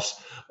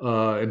in-house.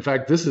 In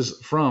fact, this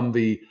is from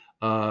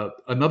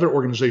another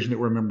organization that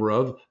we're a member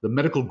of, the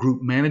Medical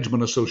Group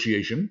Management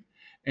Association.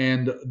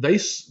 And they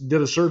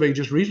did a survey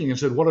just recently and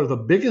said, what are the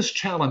biggest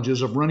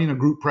challenges of running a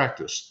group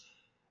practice?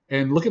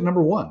 And look at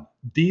number 1,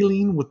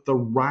 dealing with the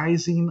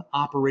rising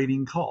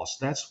operating costs.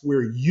 That's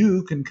where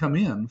you can come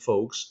in,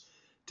 folks,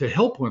 to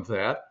help with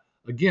that.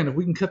 Again, if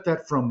we can cut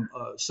that from,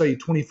 say,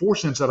 24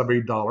 cents out of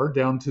every dollar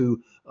down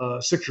to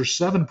 6 or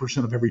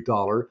 7% of every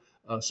dollar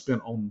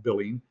spent on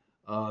billing,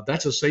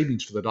 that's a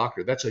savings for the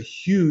doctor. That's a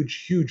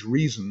huge, huge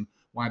reason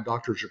why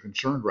doctors are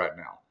concerned right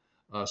now.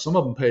 Some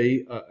of them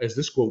pay, as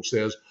this quote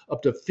says,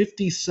 up to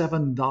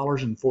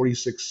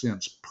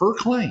 $57.46 per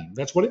claim.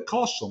 That's what it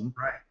costs them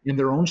in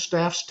their own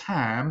staff's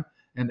time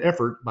and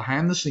effort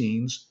behind the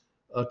scenes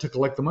to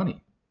collect the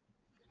money.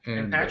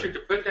 And Patrick, to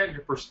put that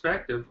into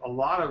perspective, a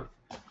lot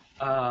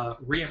of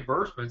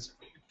reimbursements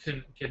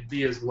can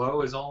be as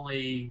low as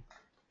only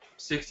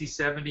 $60,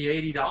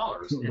 $70,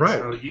 $80. And right.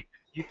 so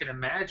you can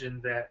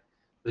imagine that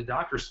the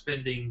doctor's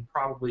spending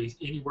probably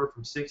anywhere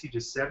from 60 to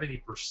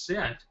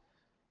 70%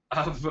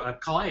 of a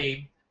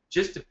claim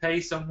just to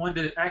pay someone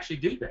to actually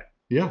do that.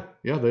 Yeah,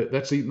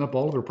 that's eating up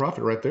all of their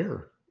profit right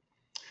there.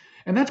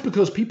 And that's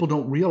because people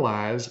don't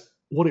realize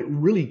what it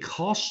really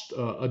costs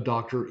a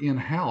doctor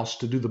in-house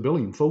to do the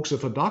billing. Folks,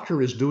 if a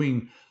doctor is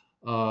doing,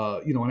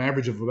 an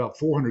average of about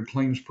 400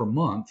 claims per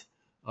month,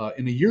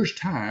 in a year's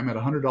time at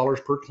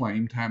 $100 per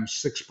claim times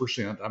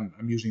 6%,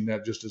 I'm using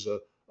that just as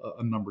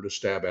a number to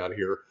stab out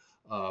here.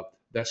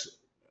 That's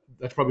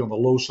probably on the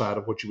low side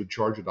of what you would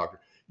charge a doctor.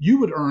 You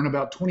would earn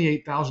about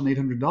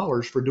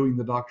 $28,800 for doing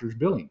the doctor's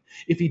billing.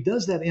 If he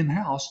does that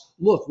in-house,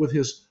 look, with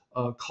his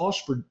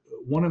cost for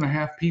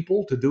 1.5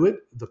 people to do it,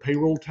 the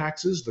payroll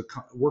taxes, the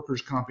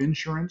workers' comp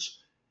insurance,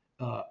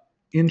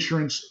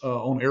 insurance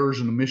on errors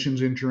and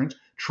omissions insurance,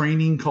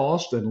 training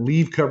cost and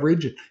leave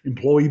coverage,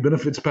 employee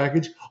benefits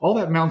package, all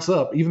that mounts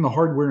up. Even the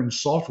hardware and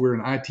software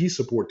and IT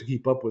support to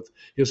keep up with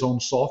his own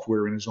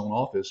software in his own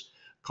office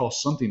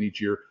costs something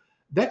each year.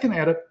 That can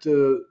add up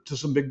to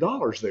some big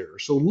dollars there.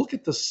 So look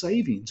at the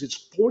savings.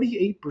 It's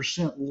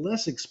 48%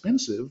 less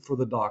expensive for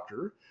the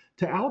doctor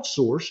to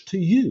outsource to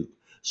you.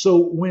 So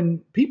when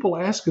people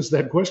ask us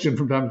that question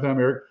from time to time,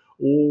 Eric,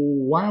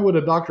 why would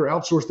a doctor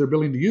outsource their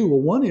billing to you? Well,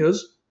 one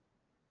is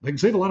they can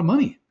save a lot of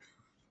money.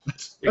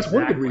 That's exactly.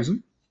 One good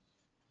reason.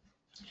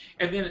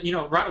 And then,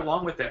 right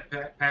along with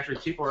that,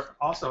 Patrick, people are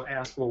also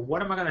asked, well,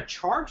 what am I going to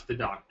charge the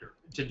doctor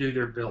to do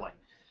their billing?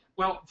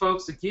 Well,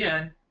 folks,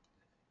 again,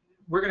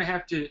 we're going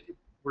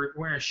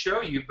to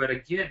show you, but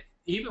again,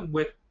 even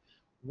with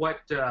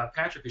what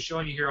Patrick is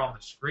showing you here on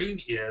the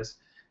screen is,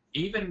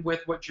 even with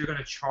what you're going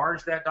to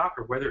charge that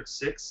doctor, whether it's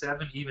 6,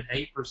 7, even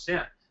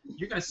 8%,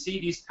 you're going to see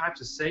these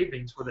types of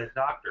savings for that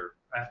doctor.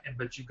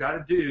 But you've got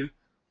to do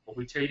what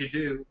we tell you to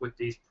do with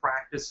these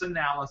practice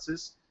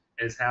analysis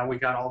is how we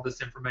got all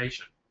this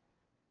information.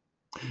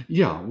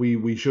 Yeah,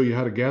 we show you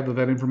how to gather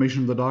that information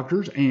from the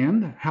doctors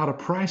and how to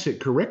price it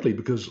correctly,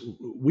 because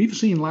we've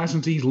seen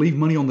licensees leave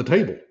money on the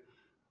table.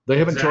 They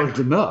haven't charged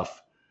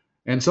enough,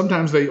 and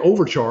sometimes they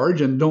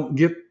overcharge and don't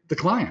get the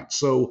clients.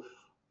 So,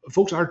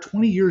 folks, our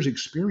 20 years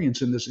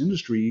experience in this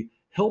industry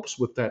helps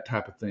with that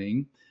type of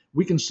thing.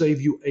 We can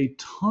save you a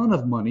ton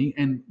of money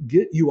and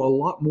get you a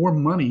lot more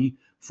money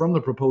from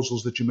the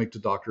proposals that you make to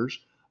doctors,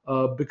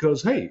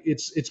 because, hey,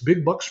 it's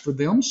big bucks for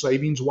them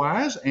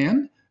savings-wise,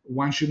 and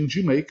why shouldn't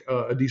you make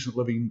a decent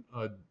living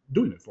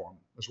doing it for them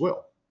as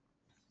well?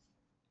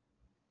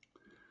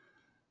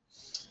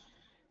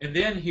 And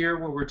then here,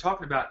 when we're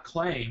talking about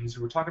claims,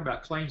 we're talking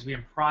about claims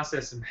being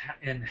processed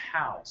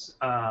in-house.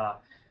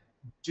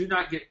 Do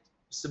not get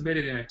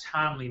submitted in a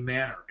timely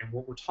manner. And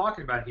what we're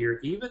talking about here,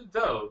 even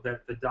though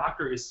that the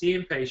doctor is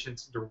seeing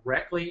patients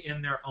directly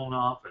in their own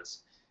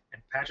office,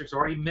 and Patrick's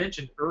already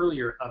mentioned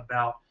earlier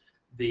about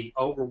the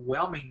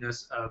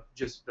overwhelmingness of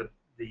just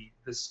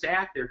the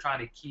staff they're trying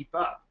to keep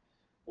up.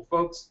 Well,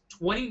 folks,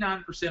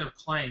 29% of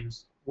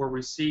claims were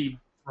received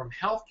from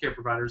healthcare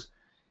providers,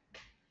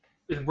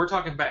 and we're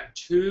talking about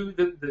to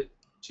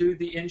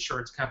the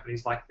insurance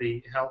companies like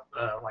the health,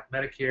 like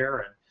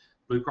Medicare and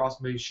Blue Cross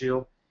Blue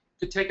Shield,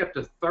 could take up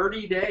to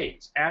 30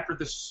 days after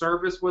the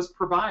service was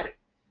provided.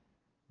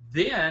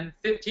 Then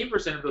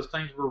 15% of those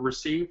claims were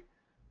received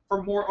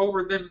for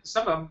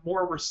some of them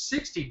more over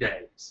 60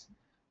 days.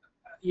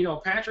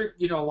 Patrick,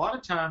 a lot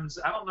of times,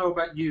 I don't know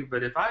about you,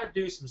 but if I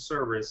do some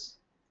service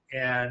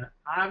and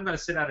I'm going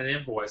to send out an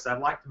invoice, I'd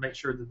like to make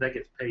sure that that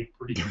gets paid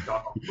pretty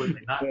doggone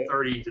quickly, not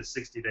 30 to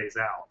 60 days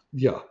out.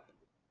 Yeah.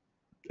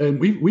 And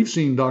we've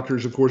seen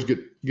doctors, of course,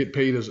 get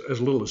paid as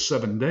little as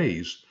 7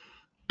 days.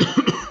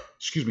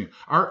 Excuse me.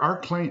 Our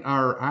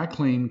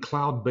iClaim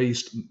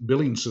cloud-based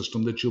billing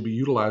system that you'll be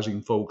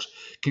utilizing, folks,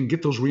 can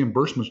get those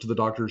reimbursements to the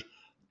doctors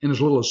in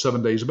as little as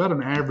 7 days.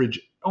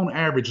 On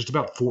average, it's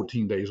about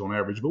 14 days on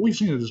average, but we've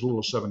seen it as little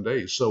as 7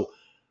 days. So,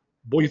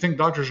 boy, you think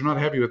doctors are not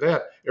happy with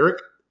that?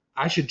 Eric,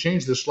 I should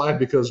change this slide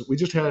because we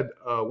just had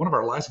one of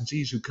our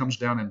licensees who comes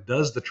down and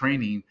does the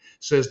training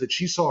says that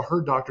she saw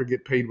her doctor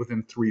get paid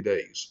within 3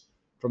 days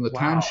from the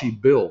time she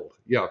billed.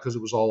 Yeah, because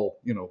it was all,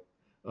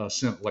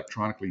 sent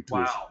electronically to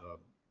us.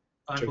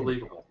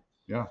 Unbelievable.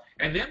 Yeah.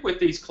 And then with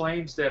these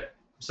claims that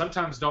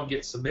sometimes don't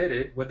get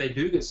submitted, when they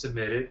do get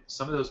submitted,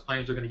 some of those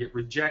claims are going to get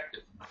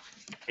rejected.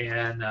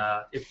 And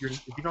if you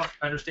don't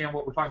understand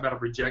what we're talking about, a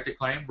rejected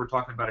claim, we're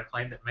talking about a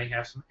claim that may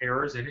have some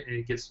errors in it, and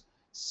it gets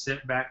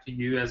sent back to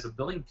you as a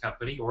billing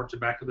company or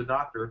back to the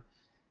doctor.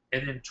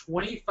 And then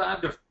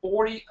 25 to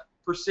 40%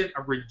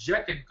 of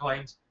rejected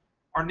claims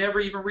are never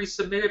even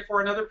resubmitted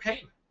for another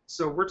payment.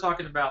 So we're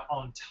talking about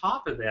on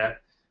top of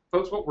that,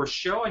 folks, what we're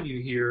showing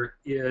you here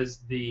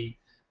is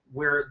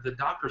where the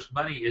doctor's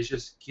money is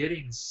just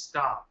getting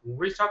stopped. When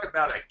we're talking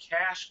about a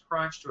cash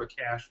crunch to a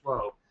cash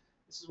flow,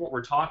 this is what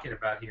we're talking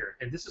about here.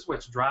 And this is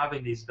what's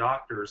driving these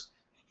doctors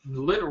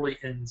literally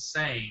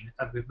insane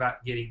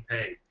about getting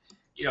paid.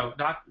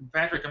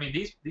 Patrick, I mean,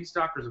 these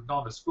doctors have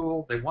gone to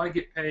school. They want to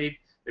get paid.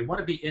 They want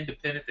to be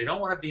independent. They don't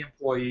want to be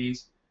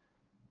employees,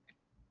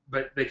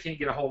 but they can't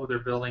get a hold of their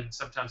billing.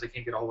 Sometimes they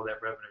can't get a hold of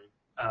that revenue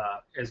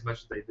as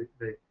much as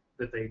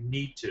they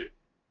need to.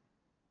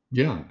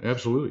 Yeah,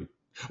 absolutely.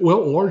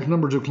 Well, large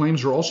numbers of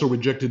claims are also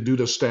rejected due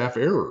to staff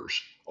errors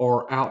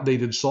or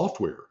outdated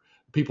software.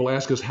 People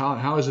ask us,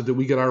 how is it that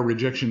we get our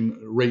rejection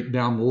rate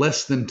down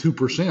less than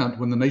 2%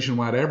 when the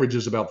nationwide average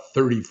is about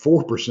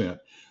 34%?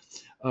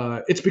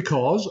 It's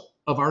because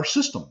of our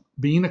system.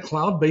 Being a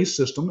cloud-based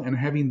system and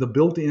having the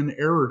built-in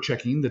error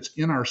checking that's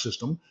in our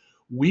system,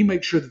 we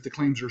make sure that the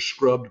claims are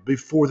scrubbed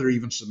before they're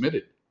even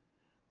submitted.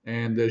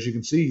 And as you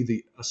can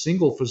see, a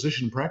single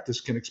physician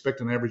practice can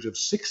expect an average of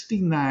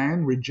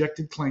 69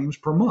 rejected claims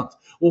per month.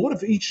 Well, what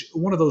if each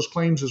one of those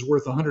claims is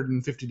worth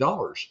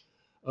 $150?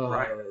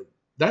 Right.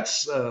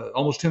 That's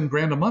almost 10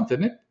 grand a month,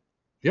 isn't it?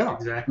 Yeah.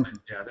 Exactly.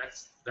 Yeah,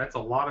 that's a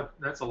lot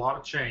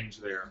of change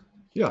there.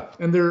 Yeah,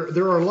 and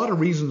there are a lot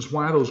of reasons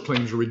why those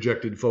claims are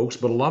rejected, folks,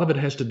 but a lot of it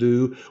has to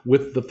do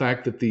with the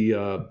fact that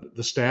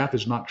the staff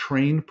is not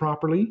trained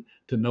properly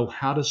to know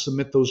how to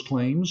submit those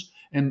claims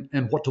and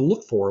what to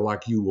look for,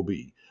 like you will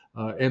be.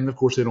 And of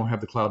course, they don't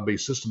have the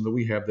cloud-based system that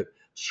we have that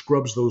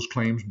scrubs those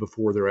claims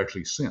before they're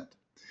actually sent.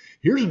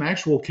 Here's an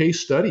actual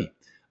case study.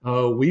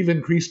 We've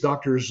increased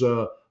doctors'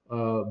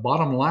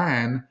 bottom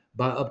line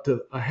by up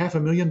to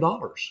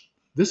 $500,000.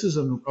 This is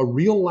a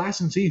real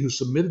licensee who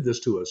submitted this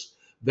to us.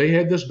 They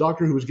had this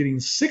doctor who was getting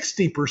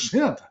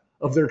 60%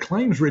 of their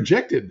claims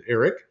rejected,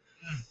 Eric.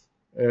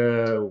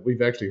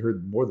 We've actually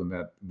heard more than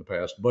that in the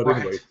past. But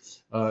anyway,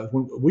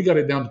 when we got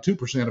it down to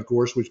 2%, of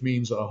course, which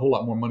means a whole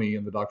lot more money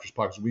in the doctor's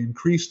pockets. We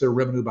increased their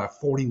revenue by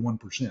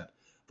 41%.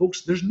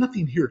 Folks, there's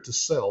nothing here to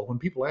sell. When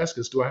people ask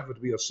us, do I have to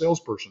be a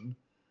salesperson?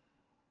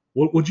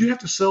 Well, would you have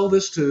to sell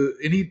this to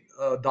any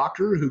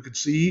doctor who could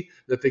see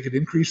that they could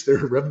increase their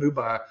revenue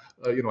by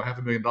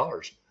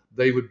 $500,000?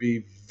 They would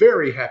be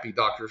very happy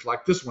doctors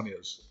like this one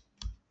is.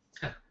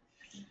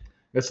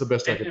 That's the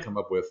best I could come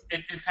up with.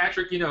 And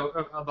Patrick,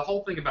 the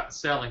whole thing about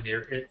selling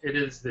there, it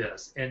is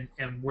this, and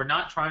we're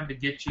not trying to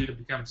get you to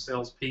become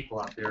salespeople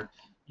out there.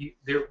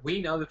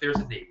 We know that there's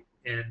a need,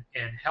 and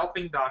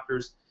helping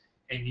doctors,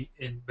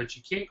 but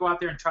you can't go out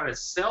there and try to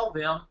sell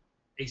them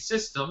a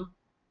system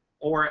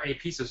or a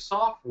piece of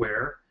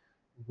software.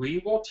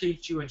 We will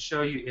teach you and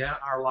show you in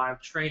our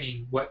live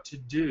training what to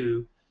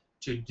do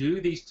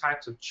these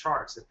types of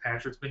charts that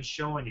Patrick's been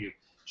showing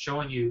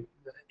you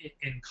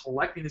in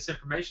collecting this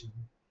information.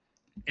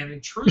 And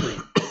then truly,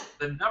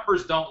 the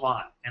numbers don't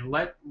lie. And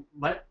let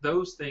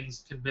those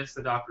things convince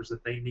the doctors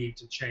that they need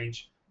to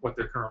change what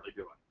they're currently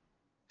doing.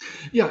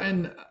 Yeah,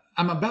 and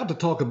I'm about to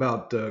talk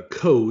about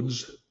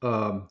codes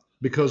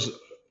because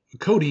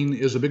coding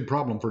is a big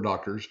problem for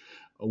doctors.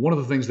 One of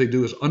the things they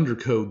do is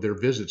undercode their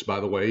visits,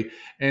 by the way.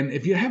 And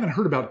if you haven't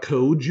heard about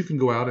codes, you can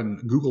go out and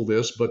Google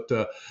this, but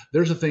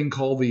there's a thing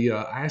called the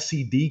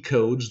ICD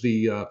codes,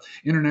 the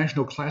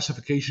International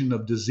Classification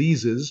of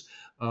Diseases,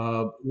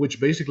 which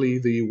basically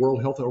the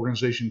World Health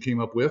Organization came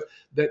up with,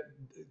 that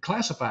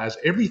classifies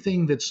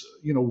everything that's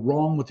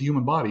wrong with the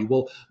human body.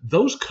 Well,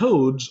 those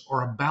codes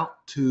are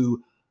about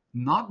to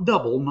not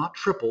double, not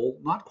triple,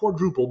 not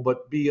quadruple,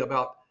 but be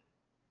about,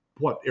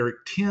 what,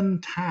 Eric,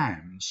 10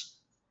 times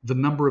the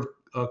number of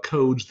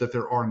codes that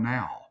there are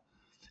now.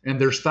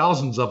 And there's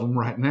thousands of them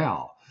right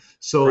now.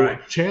 So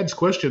right. Chad's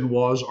question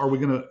was, are we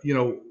going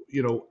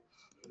to,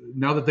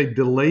 now that they've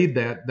delayed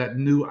that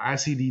new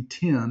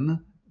ICD-10,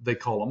 they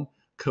call them,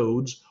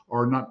 codes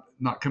are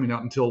not coming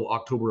out until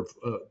October of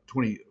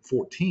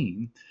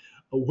 2014.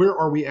 Where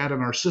are we at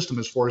in our system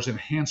as far as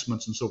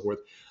enhancements and so forth?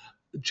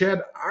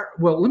 Chad,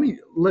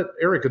 let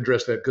Eric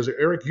address that, because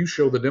Eric, you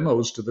show the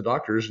demos to the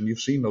doctors and you've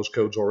seen those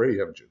codes already,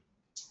 haven't you?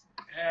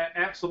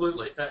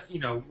 Absolutely.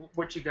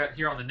 What you got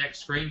here on the next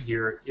screen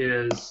here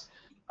is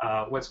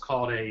what's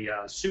called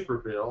a super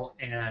bill,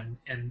 and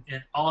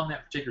on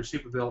that particular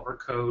super bill are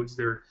codes.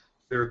 There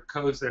are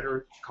codes that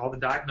are called the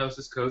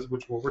diagnosis codes,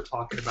 which what we're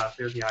talking about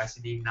there, the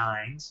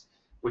ICD-9s,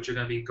 which are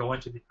going to be going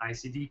to the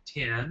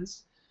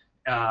ICD-10s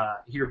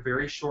here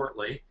very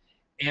shortly.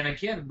 And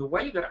again, the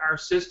way that our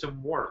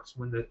system works,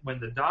 when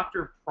the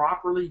doctor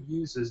properly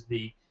uses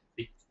the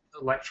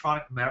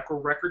electronic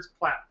medical records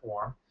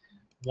platform,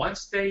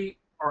 once they're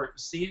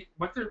seeing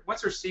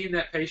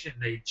that patient,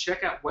 and they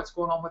check out what's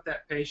going on with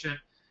that patient,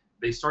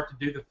 they start to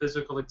do the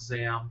physical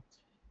exam.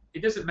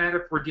 It doesn't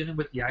matter if we're dealing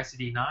with the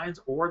ICD-9s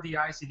or the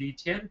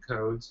ICD-10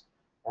 codes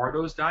or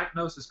those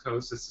diagnosis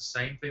codes. It's the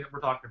same thing that we're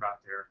talking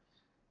about there.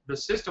 The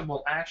system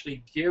will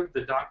actually give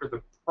the doctor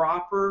the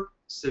proper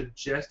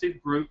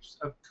suggested groups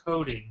of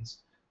codings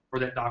for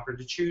that doctor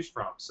to choose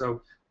from.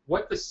 So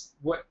what this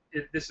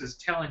is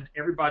telling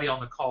everybody on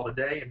the call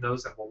today, and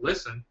those that will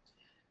listen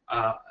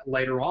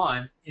later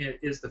on,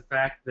 is the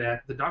fact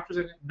that the doctors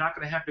are not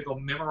going to have to go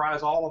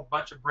memorize a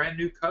bunch of brand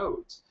new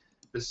codes.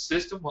 The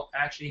system will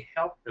actually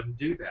help them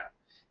do that.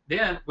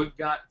 Then we've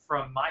got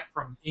from Mike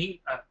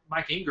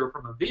Inger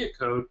from Avia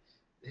Code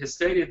has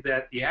stated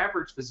that the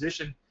average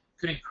physician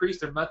could increase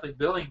their monthly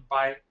billing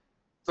by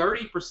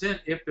 30%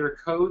 if their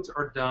codes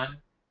are done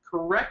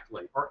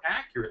correctly or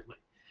accurately.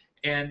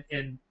 And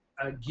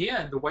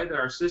again, the way that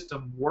our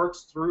system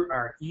works through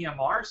our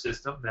EMR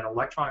system, that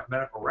electronic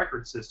medical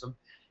record system,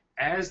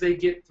 as they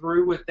get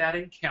through with that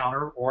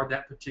encounter or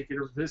that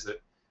particular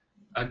visit,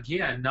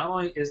 again, not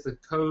only is the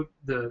code,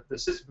 the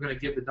system going to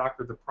give the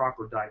doctor the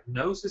proper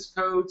diagnosis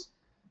codes,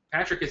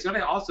 Patrick, it's going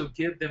to also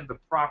give them the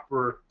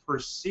proper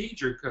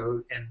procedure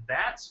code, and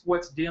that's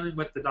what's dealing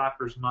with the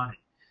doctor's money.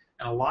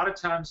 And a lot of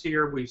times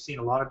here, we've seen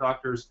a lot of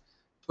doctors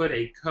put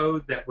a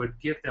code that would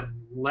give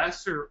them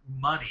lesser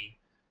money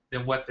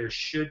than what they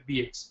should be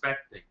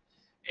expecting.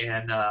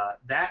 And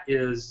that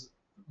is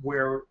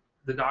where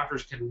the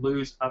doctors can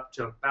lose up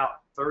to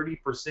about 30%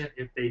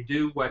 if they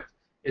do what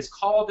is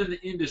called in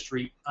the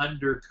industry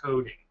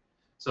undercoding.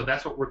 So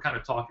that's what we're kind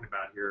of talking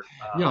about here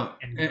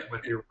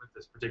with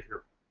this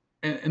particular.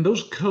 And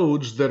those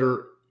codes that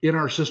are in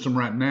our system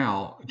right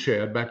now,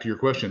 Chad, back to your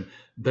question,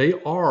 they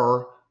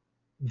are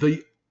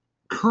the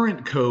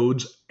current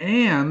codes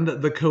and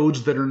the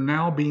codes that are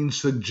now being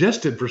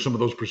suggested for some of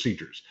those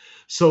procedures.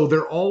 So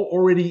they're all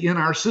already in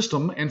our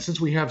system, and since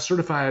we have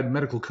certified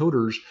medical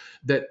coders,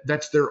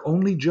 that's their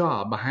only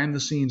job behind the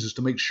scenes is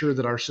to make sure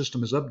that our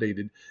system is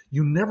updated.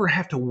 You never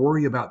have to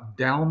worry about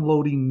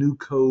downloading new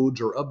codes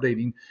or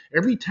updating.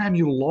 Every time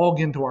you log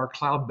into our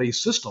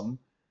cloud-based system,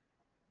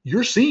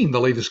 you're seeing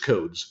the latest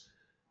codes.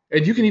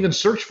 And you can even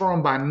search for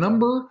them by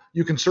number.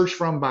 You can search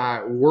for them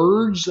by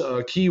words,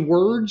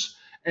 keywords.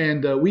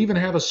 And we even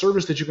have a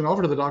service that you can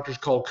offer to the doctors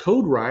called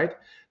CodeWrite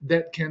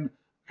that can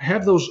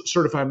have those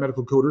certified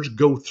medical coders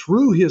go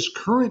through his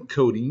current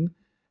coding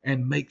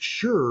and make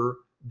sure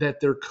that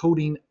they're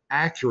coding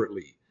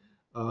accurately.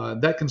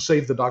 That can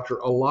save the doctor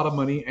a lot of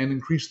money and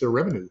increase their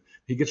revenue.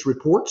 He gets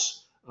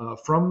reports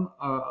from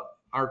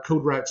our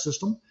CodeWrite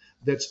system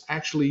that's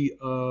actually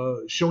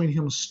showing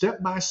him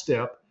step by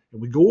step,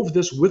 and we go over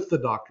this with the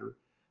doctor,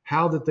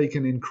 how that they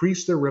can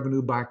increase their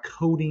revenue by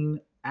coding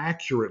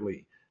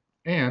accurately,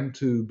 and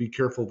to be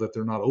careful that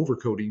they're not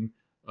overcoding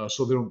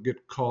so they don't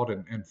get caught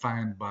and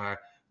fined by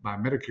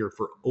Medicare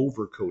for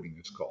overcoding,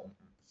 it's called.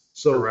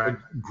 So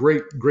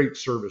great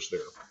service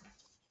there.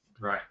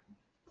 Right.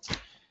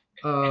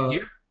 And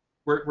here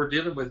we're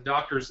dealing with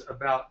doctors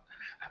about,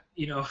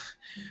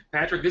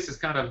 Patrick, this is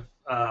kind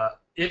of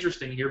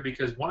interesting here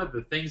because one of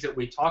the things that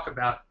we talk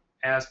about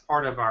as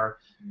part of our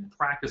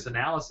practice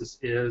analysis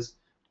is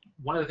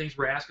one of the things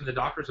we're asking the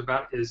doctors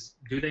about is,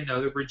 do they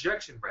know the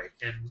rejection rate?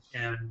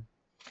 And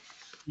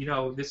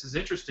this is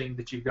interesting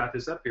that you've got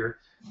this up here.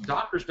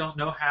 Doctors don't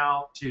know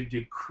how to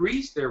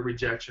decrease their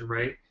rejection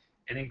rate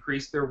and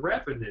increase their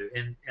revenue.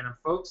 And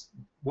folks,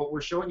 what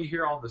we're showing you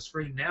here on the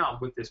screen now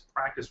with this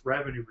practice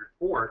revenue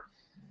report,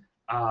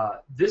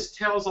 this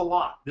tells a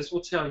lot. This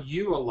will tell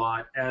you a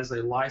lot as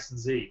a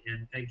licensee.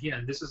 And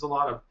again, this is a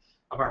lot of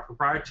our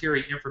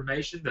proprietary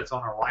information that's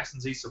on our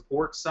licensee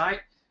support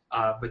site,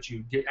 but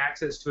you get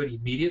access to it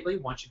immediately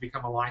once you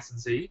become a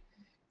licensee.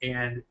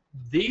 And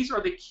these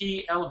are the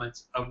key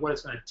elements of what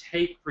it's going to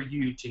take for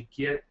you to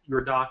get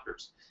your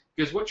doctors.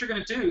 Because what you're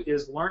going to do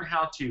is learn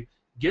how to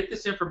get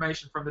this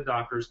information from the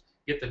doctors,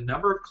 get the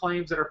number of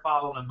claims that are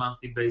filed on a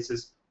monthly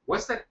basis,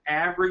 what's that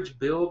average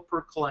bill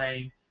per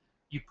claim,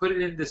 you put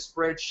it in this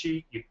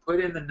spreadsheet, you put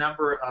in the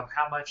number of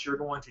how much you're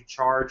going to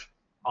charge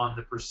on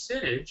the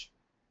percentage,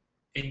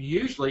 and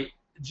usually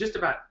just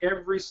about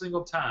every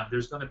single time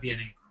there's going to be an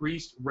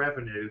increased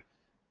revenue,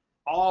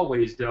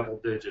 always double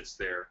digits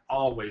there,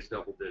 always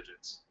double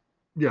digits.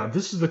 Yeah,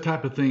 this is the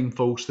type of thing,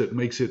 folks, that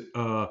makes it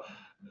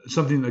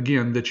something,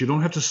 again, that you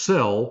don't have to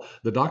sell.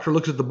 The doctor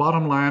looks at the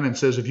bottom line and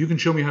says, if you can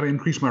show me how to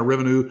increase my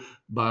revenue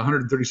by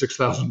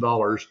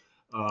 $136,000,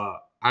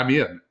 I'm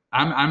in.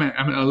 I'm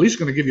at least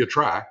going to give you a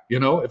try.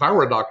 If I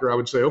were a doctor, I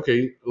would say,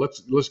 okay,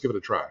 let's give it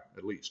a try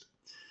at least.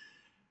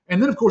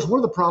 And then, of course, one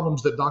of the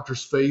problems that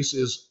doctors face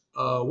is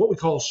what we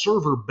call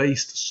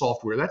server-based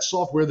software. That's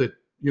software that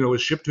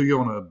is shipped to you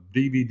on a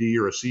DVD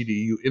or a CD.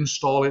 You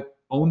install it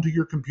onto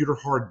your computer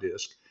hard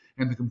disk,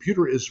 and the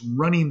computer is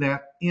running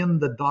that in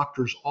the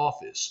doctor's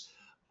office.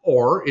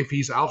 Or if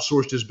he's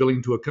outsourced his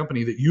billing to a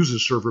company that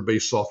uses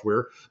server-based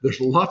software, there's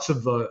lots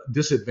of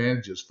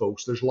disadvantages,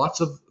 folks. There's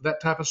lots of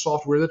that type of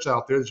software that's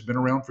out there that's been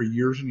around for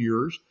years and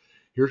years.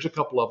 Here's a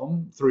couple of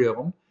them, 3 of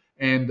them.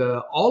 And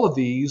all of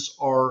these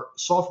are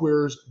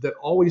softwares that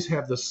always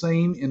have the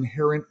same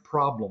inherent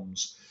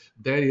problems.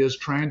 That is,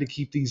 trying to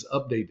keep these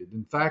updated.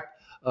 In fact,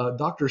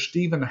 Dr.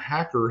 Stephen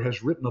Hacker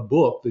has written a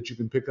book that you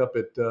can pick up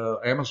at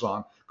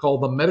Amazon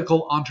called The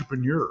Medical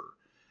Entrepreneur.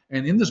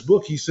 And in this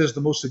book, he says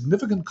the most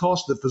significant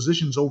cost that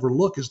physicians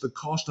overlook is the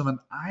cost of an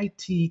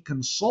IT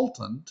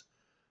consultant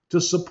to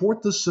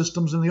support the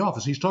systems in the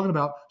office. He's talking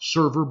about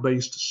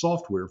server-based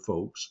software,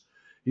 folks.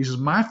 He says,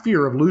 my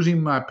fear of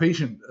losing my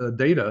patient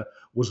data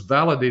was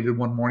validated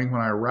one morning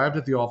when I arrived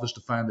at the office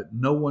to find that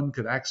no one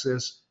could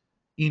access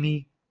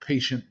any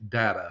patient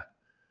data.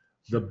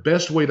 The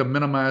best way to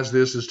minimize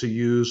this is to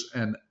use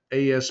an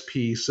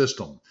ASP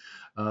system.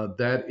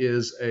 That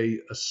is a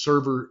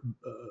server,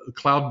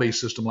 cloud-based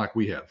system like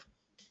we have.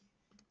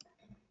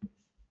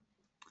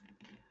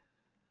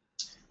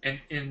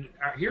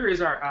 Here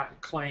is our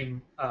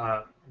claim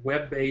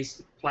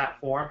web-based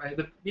platform.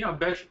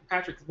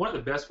 Patrick, one of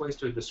the best ways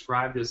to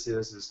describe this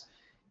is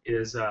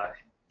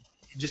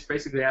just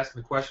basically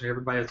asking the question to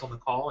everybody that's on the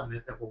call and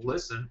that will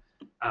listen.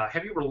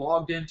 Have you ever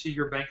logged into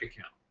your bank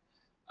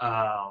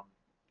account?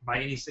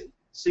 By any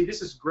See,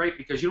 this is great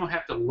because you don't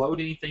have to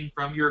load anything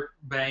from your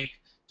bank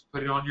to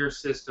put it on your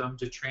system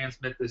to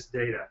transmit this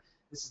data.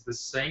 This is the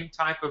same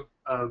type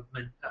of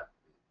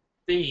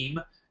theme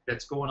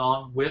that's going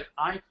on with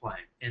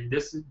iClaim, and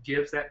this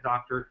gives that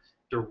doctor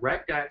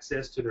direct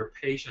access to their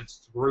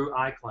patients through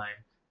iClaim,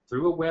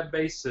 through a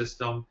web-based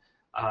system,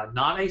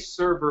 not a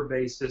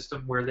server-based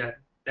system where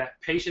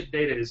that patient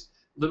data is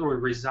literally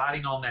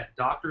residing on that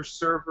doctor's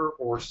server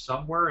or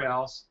somewhere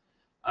else,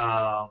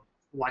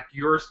 like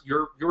your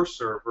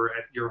server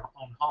at your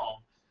own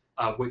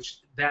home,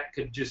 which that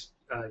could just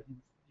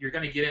you're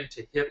going to get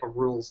into HIPAA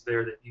rules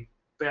there that you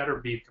better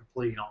be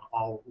completing on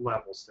all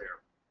levels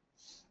there.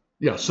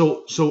 Yeah,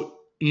 so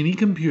any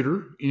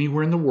computer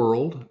anywhere in the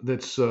world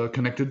that's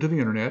connected to the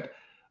internet,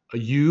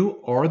 you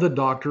or the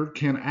doctor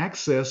can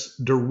access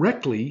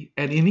directly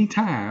at any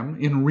time,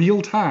 in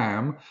real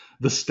time,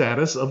 the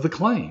status of the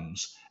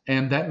claims.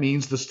 And that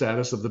means the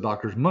status of the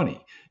doctor's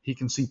money. He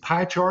can see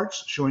pie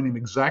charts showing him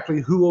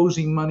exactly who owes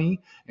him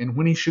money and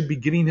when he should be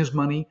getting his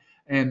money.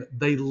 And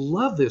they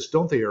love this,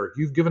 don't they, Eric?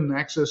 You've given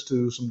access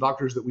to some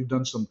doctors that we've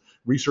done some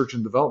research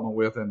and development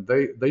with, and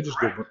they just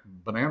go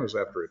bananas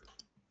after it.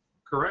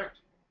 Correct.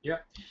 Yeah.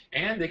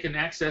 And they can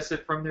access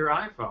it from their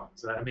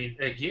iPhones. I mean,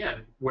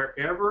 again,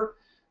 wherever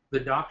the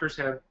doctors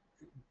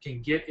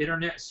can get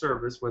internet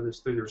service, whether it's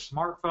through their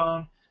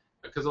smartphone,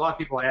 because a lot of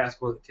people ask,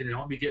 well, can it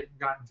only be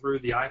gotten through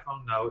the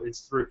iPhone? No,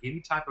 it's through any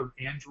type of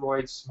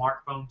Android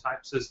smartphone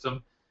type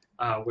system,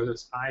 whether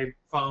it's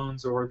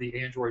iPhones or the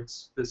Android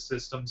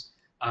systems.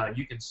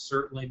 You can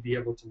certainly be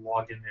able to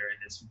log in there, and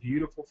it's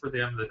beautiful for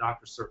them. The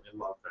doctors certainly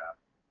love that.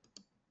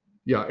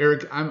 Yeah,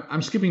 Eric,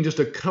 I'm skipping just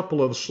a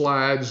couple of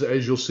slides,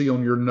 as you'll see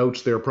on your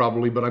notes there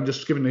probably, but I'm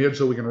just skipping ahead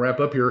so we can wrap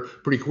up here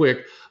pretty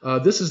quick.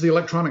 This is the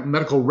electronic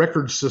medical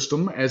record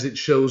system as it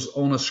shows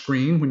on a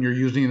screen when you're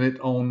using it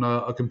on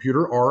a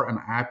computer or an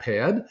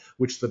iPad,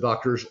 which the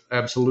doctors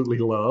absolutely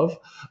love.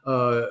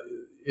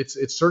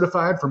 It's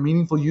certified for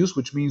meaningful use,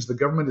 which means the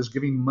government is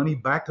giving money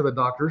back to the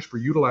doctors for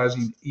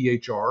utilizing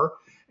EHR,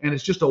 and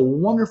it's just a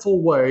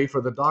wonderful way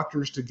for the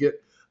doctors to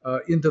get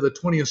into the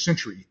 20th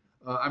century.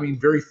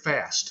 Very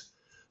fast.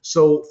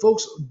 So,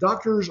 folks,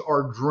 doctors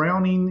are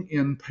drowning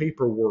in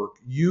paperwork.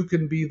 You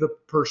can be the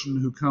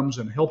person who comes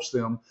and helps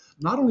them,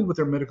 not only with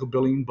their medical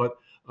billing, but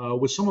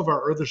with some of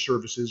our other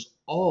services,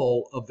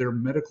 all of their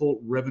medical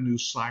revenue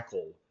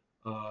cycle.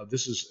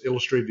 This is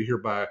illustrated here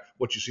by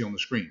what you see on the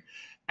screen.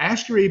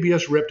 Ask your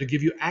ABS rep to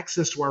give you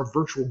access to our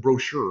virtual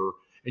brochure,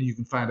 and you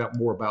can find out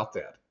more about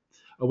that.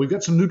 We've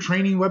got some new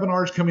training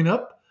webinars coming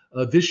up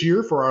this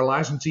year for our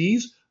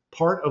licensees.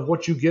 Part of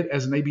what you get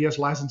as an ABS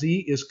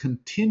licensee is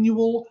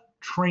continual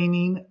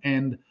training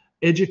and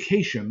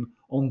education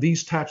on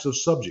these types of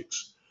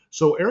subjects.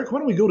 So, Eric, why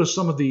don't we go to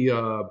some of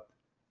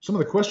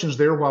the questions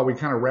there while we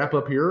kind of wrap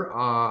up here?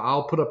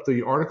 I'll put up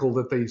the article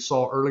that they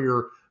saw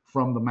earlier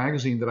from the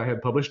magazine that I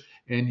had published,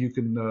 and you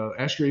can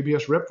ask your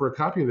ABS rep for a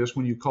copy of this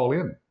when you call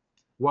in.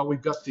 While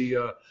we've got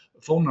the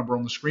phone number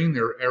on the screen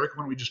there, Eric,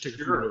 why don't we just take a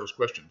few of those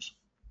questions?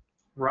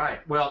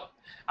 Right. Well,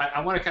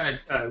 I want to kind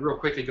of real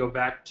quickly go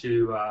back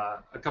to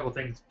a couple of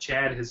things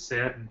Chad has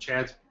said, and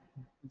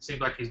it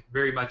seems like he's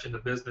very much in the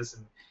business.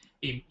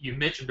 And you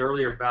mentioned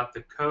earlier about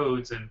the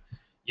codes, and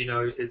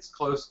it's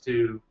close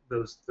to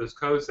those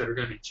codes that are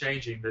going to be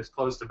changing. There's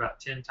close to about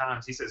 10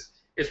 times. He says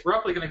it's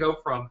roughly going to go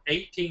from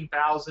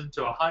 18,000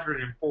 to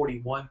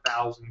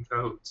 141,000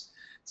 codes.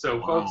 So,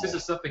 wow. Folks, this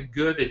is something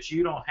good that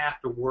you don't have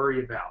to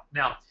worry about.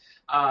 Now,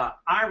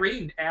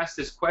 Irene asked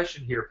this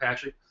question here,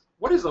 Patrick.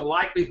 What is the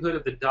likelihood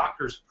of the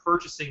doctors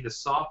purchasing the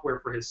software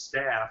for his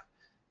staff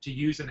to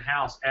use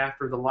in-house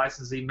after the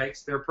licensee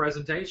makes their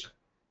presentation?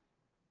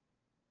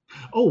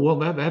 Oh, well,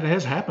 that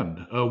has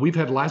happened. We've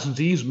had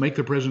licensees make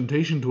the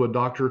presentation to a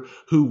doctor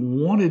who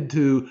wanted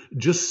to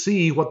just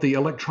see what the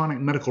electronic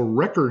medical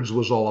records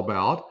was all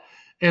about,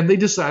 and they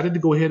decided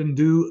to go ahead and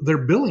do their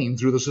billing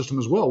through the system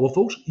as well. Well,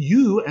 folks,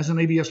 you as an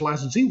ABS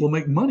licensee will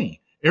make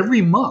money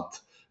every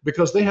month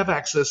because they have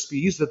access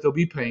fees that they'll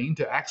be paying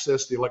to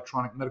access the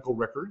electronic medical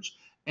records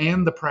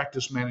and the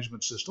practice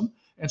management system.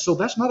 And so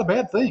that's not a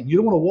bad thing. You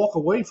don't want to walk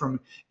away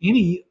from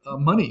any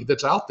money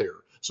that's out there.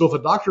 So if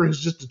a doctor has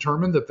just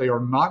determined that they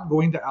are not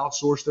going to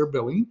outsource their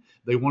billing,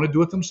 they want to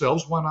do it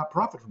themselves, why not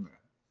profit from that?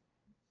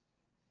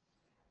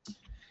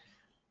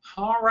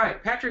 All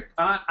right, Patrick,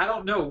 I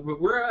don't know.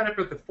 We're up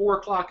at the 4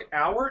 o'clock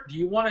hour. Do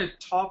you want to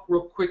talk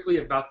real quickly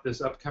about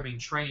this upcoming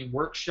training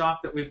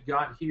workshop that we've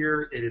got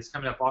here? It is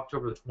coming up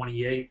October the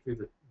 28th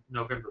through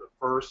November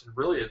the 1st, and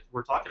really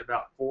we're talking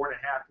about 4.5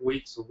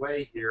 weeks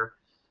away here,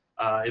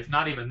 if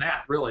not even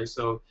that, really.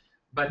 So,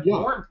 but yeah.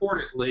 More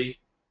importantly,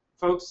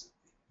 folks,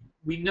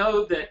 we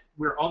know that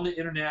we're on the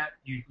internet.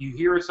 You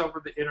hear us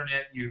over the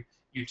internet. You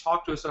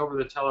talk to us over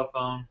the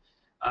telephone.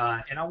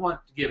 and I want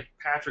to give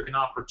Patrick an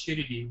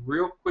opportunity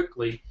real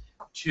quickly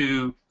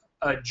to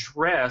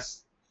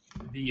address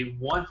the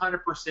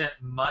 100%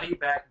 money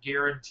back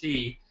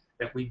guarantee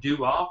that we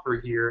do offer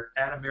here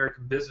at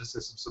American Business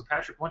System. So,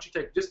 Patrick, why don't you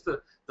take just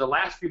the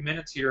last few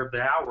minutes here of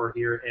the hour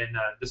here and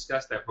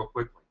discuss that real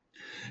quickly?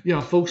 Yeah,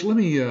 folks, let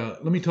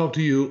me talk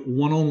to you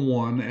one on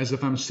one as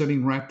if I'm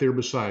sitting right there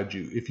beside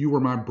you. If you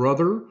were my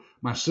brother,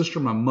 my sister,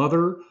 my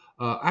mother,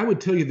 I would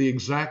tell you the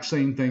exact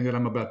same thing that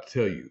I'm about to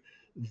tell you.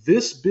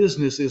 This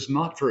business is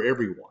not for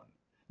everyone.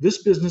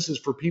 This business is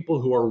for people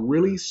who are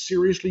really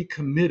seriously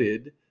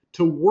committed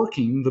to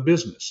working the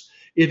business.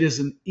 It is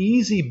an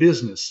easy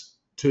business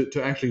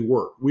to actually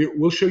work.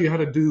 We'll show you how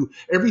to do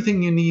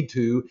everything you need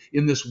to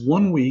in this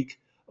 1 week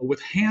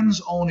with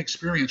hands-on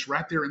experience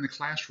right there in the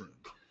classroom.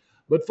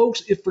 But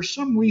folks, if for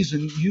some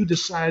reason you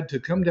decide to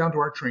come down to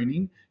our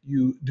training,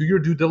 you do your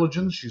due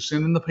diligence, you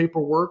send in the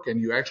paperwork,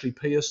 and you actually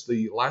pay us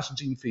the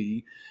licensing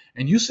fee,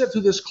 and you sit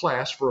through this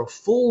class for a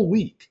full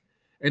week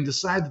and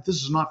decide that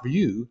this is not for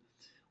you,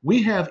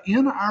 we have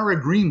in our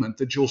agreement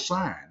that you'll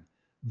sign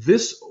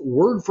this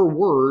word for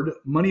word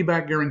money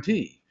back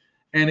guarantee.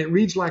 And it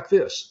reads like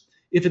this.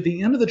 If at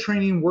the end of the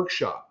training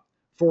workshop,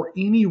 for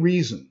any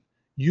reason,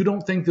 you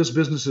don't think this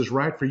business is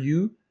right for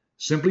you,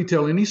 simply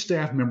tell any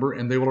staff member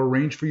and they will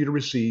arrange for you to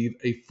receive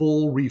a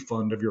full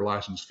refund of your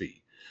license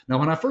fee. Now,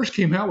 when I first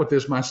came out with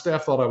this, my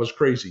staff thought I was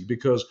crazy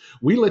because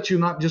we let you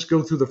not just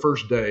go through the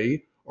first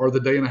day or the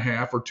day and a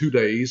half or 2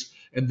 days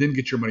and then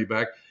get your money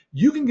back.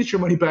 You can get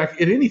your money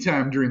back at any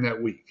time during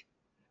that week.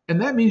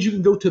 And that means you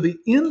can go to the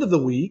end of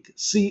the week,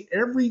 see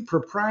every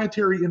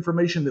proprietary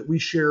information that we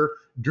share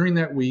during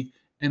that week.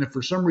 And if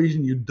for some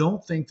reason you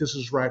don't think this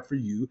is right for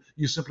you,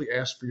 you simply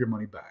ask for your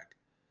money back.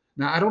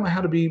 Now, I don't know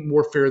how to be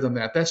more fair than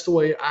that. That's the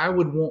way I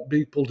would want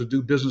people to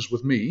do business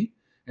with me.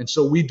 And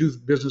so we do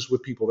business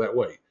with people that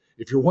way.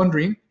 If you're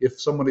wondering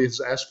if somebody has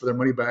asked for their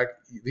money back,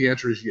 the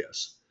answer is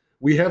yes.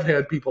 We have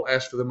had people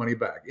ask for their money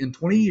back. In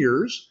 20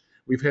 years,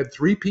 we've had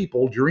 3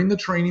 people during the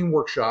training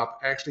workshop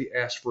actually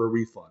ask for a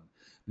refund.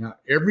 Now,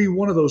 every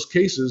one of those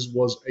cases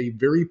was a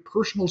very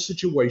personal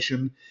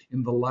situation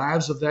in the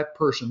lives of that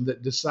person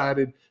that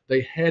decided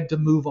they had to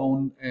move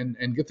on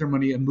and get their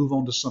money and move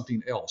on to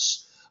something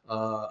else.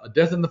 A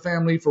death in the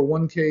family for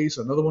one case,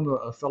 another one,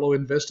 a fellow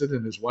invested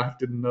and his wife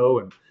didn't know,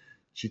 and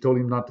she told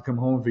him not to come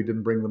home if he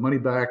didn't bring the money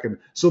back. And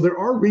so there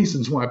are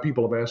reasons why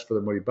people have asked for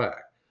their money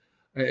back,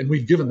 and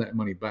we've given that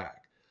money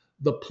back.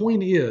 The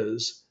point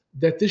is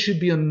that this should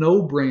be a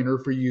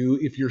no-brainer for you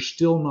if you're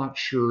still not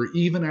sure,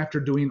 even after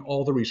doing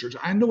all the research.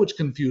 I know it's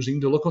confusing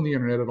to look on the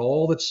internet at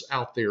all that's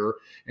out there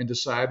and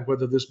decide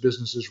whether this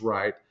business is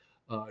right.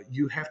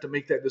 You have to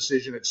make that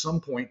decision at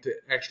some point to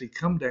actually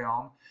come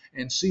down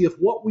and see if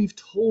what we've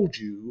told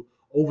you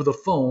over the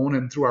phone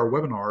and through our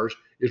webinars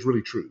is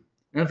really true.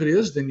 And if it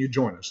is, then you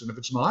join us. And if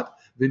it's not,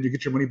 then you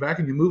get your money back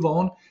and you move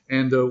on,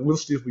 and we'll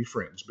still be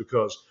friends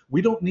because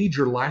we don't need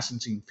your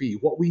licensing fee.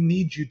 What we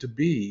need you to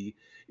be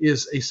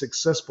is a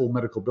successful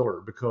medical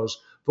biller because,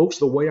 folks,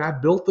 the way I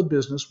built the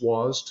business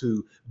was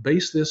to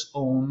base this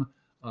on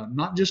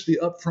not just the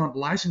upfront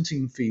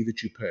licensing fee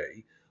that you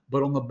pay,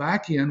 but on the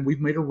back end,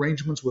 we've made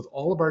arrangements with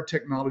all of our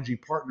technology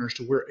partners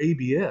to where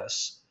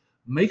ABS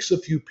makes a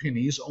few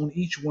pennies on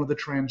each one of the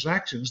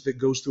transactions that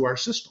goes through our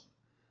system.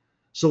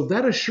 So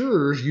that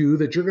assures you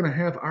that you're going to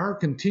have our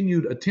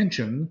continued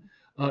attention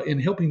in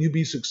helping you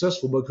be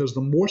successful because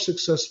the more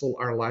successful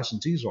our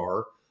licensees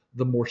are,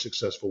 the more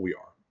successful we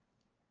are.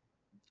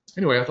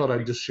 Anyway, I thought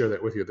I'd just share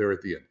that with you there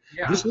at the end.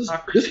 Yeah,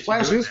 This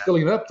class is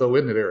filling up, though,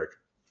 isn't it, Eric?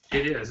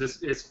 It is.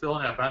 It's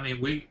filling up. I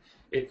mean,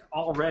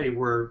 already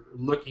we're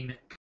looking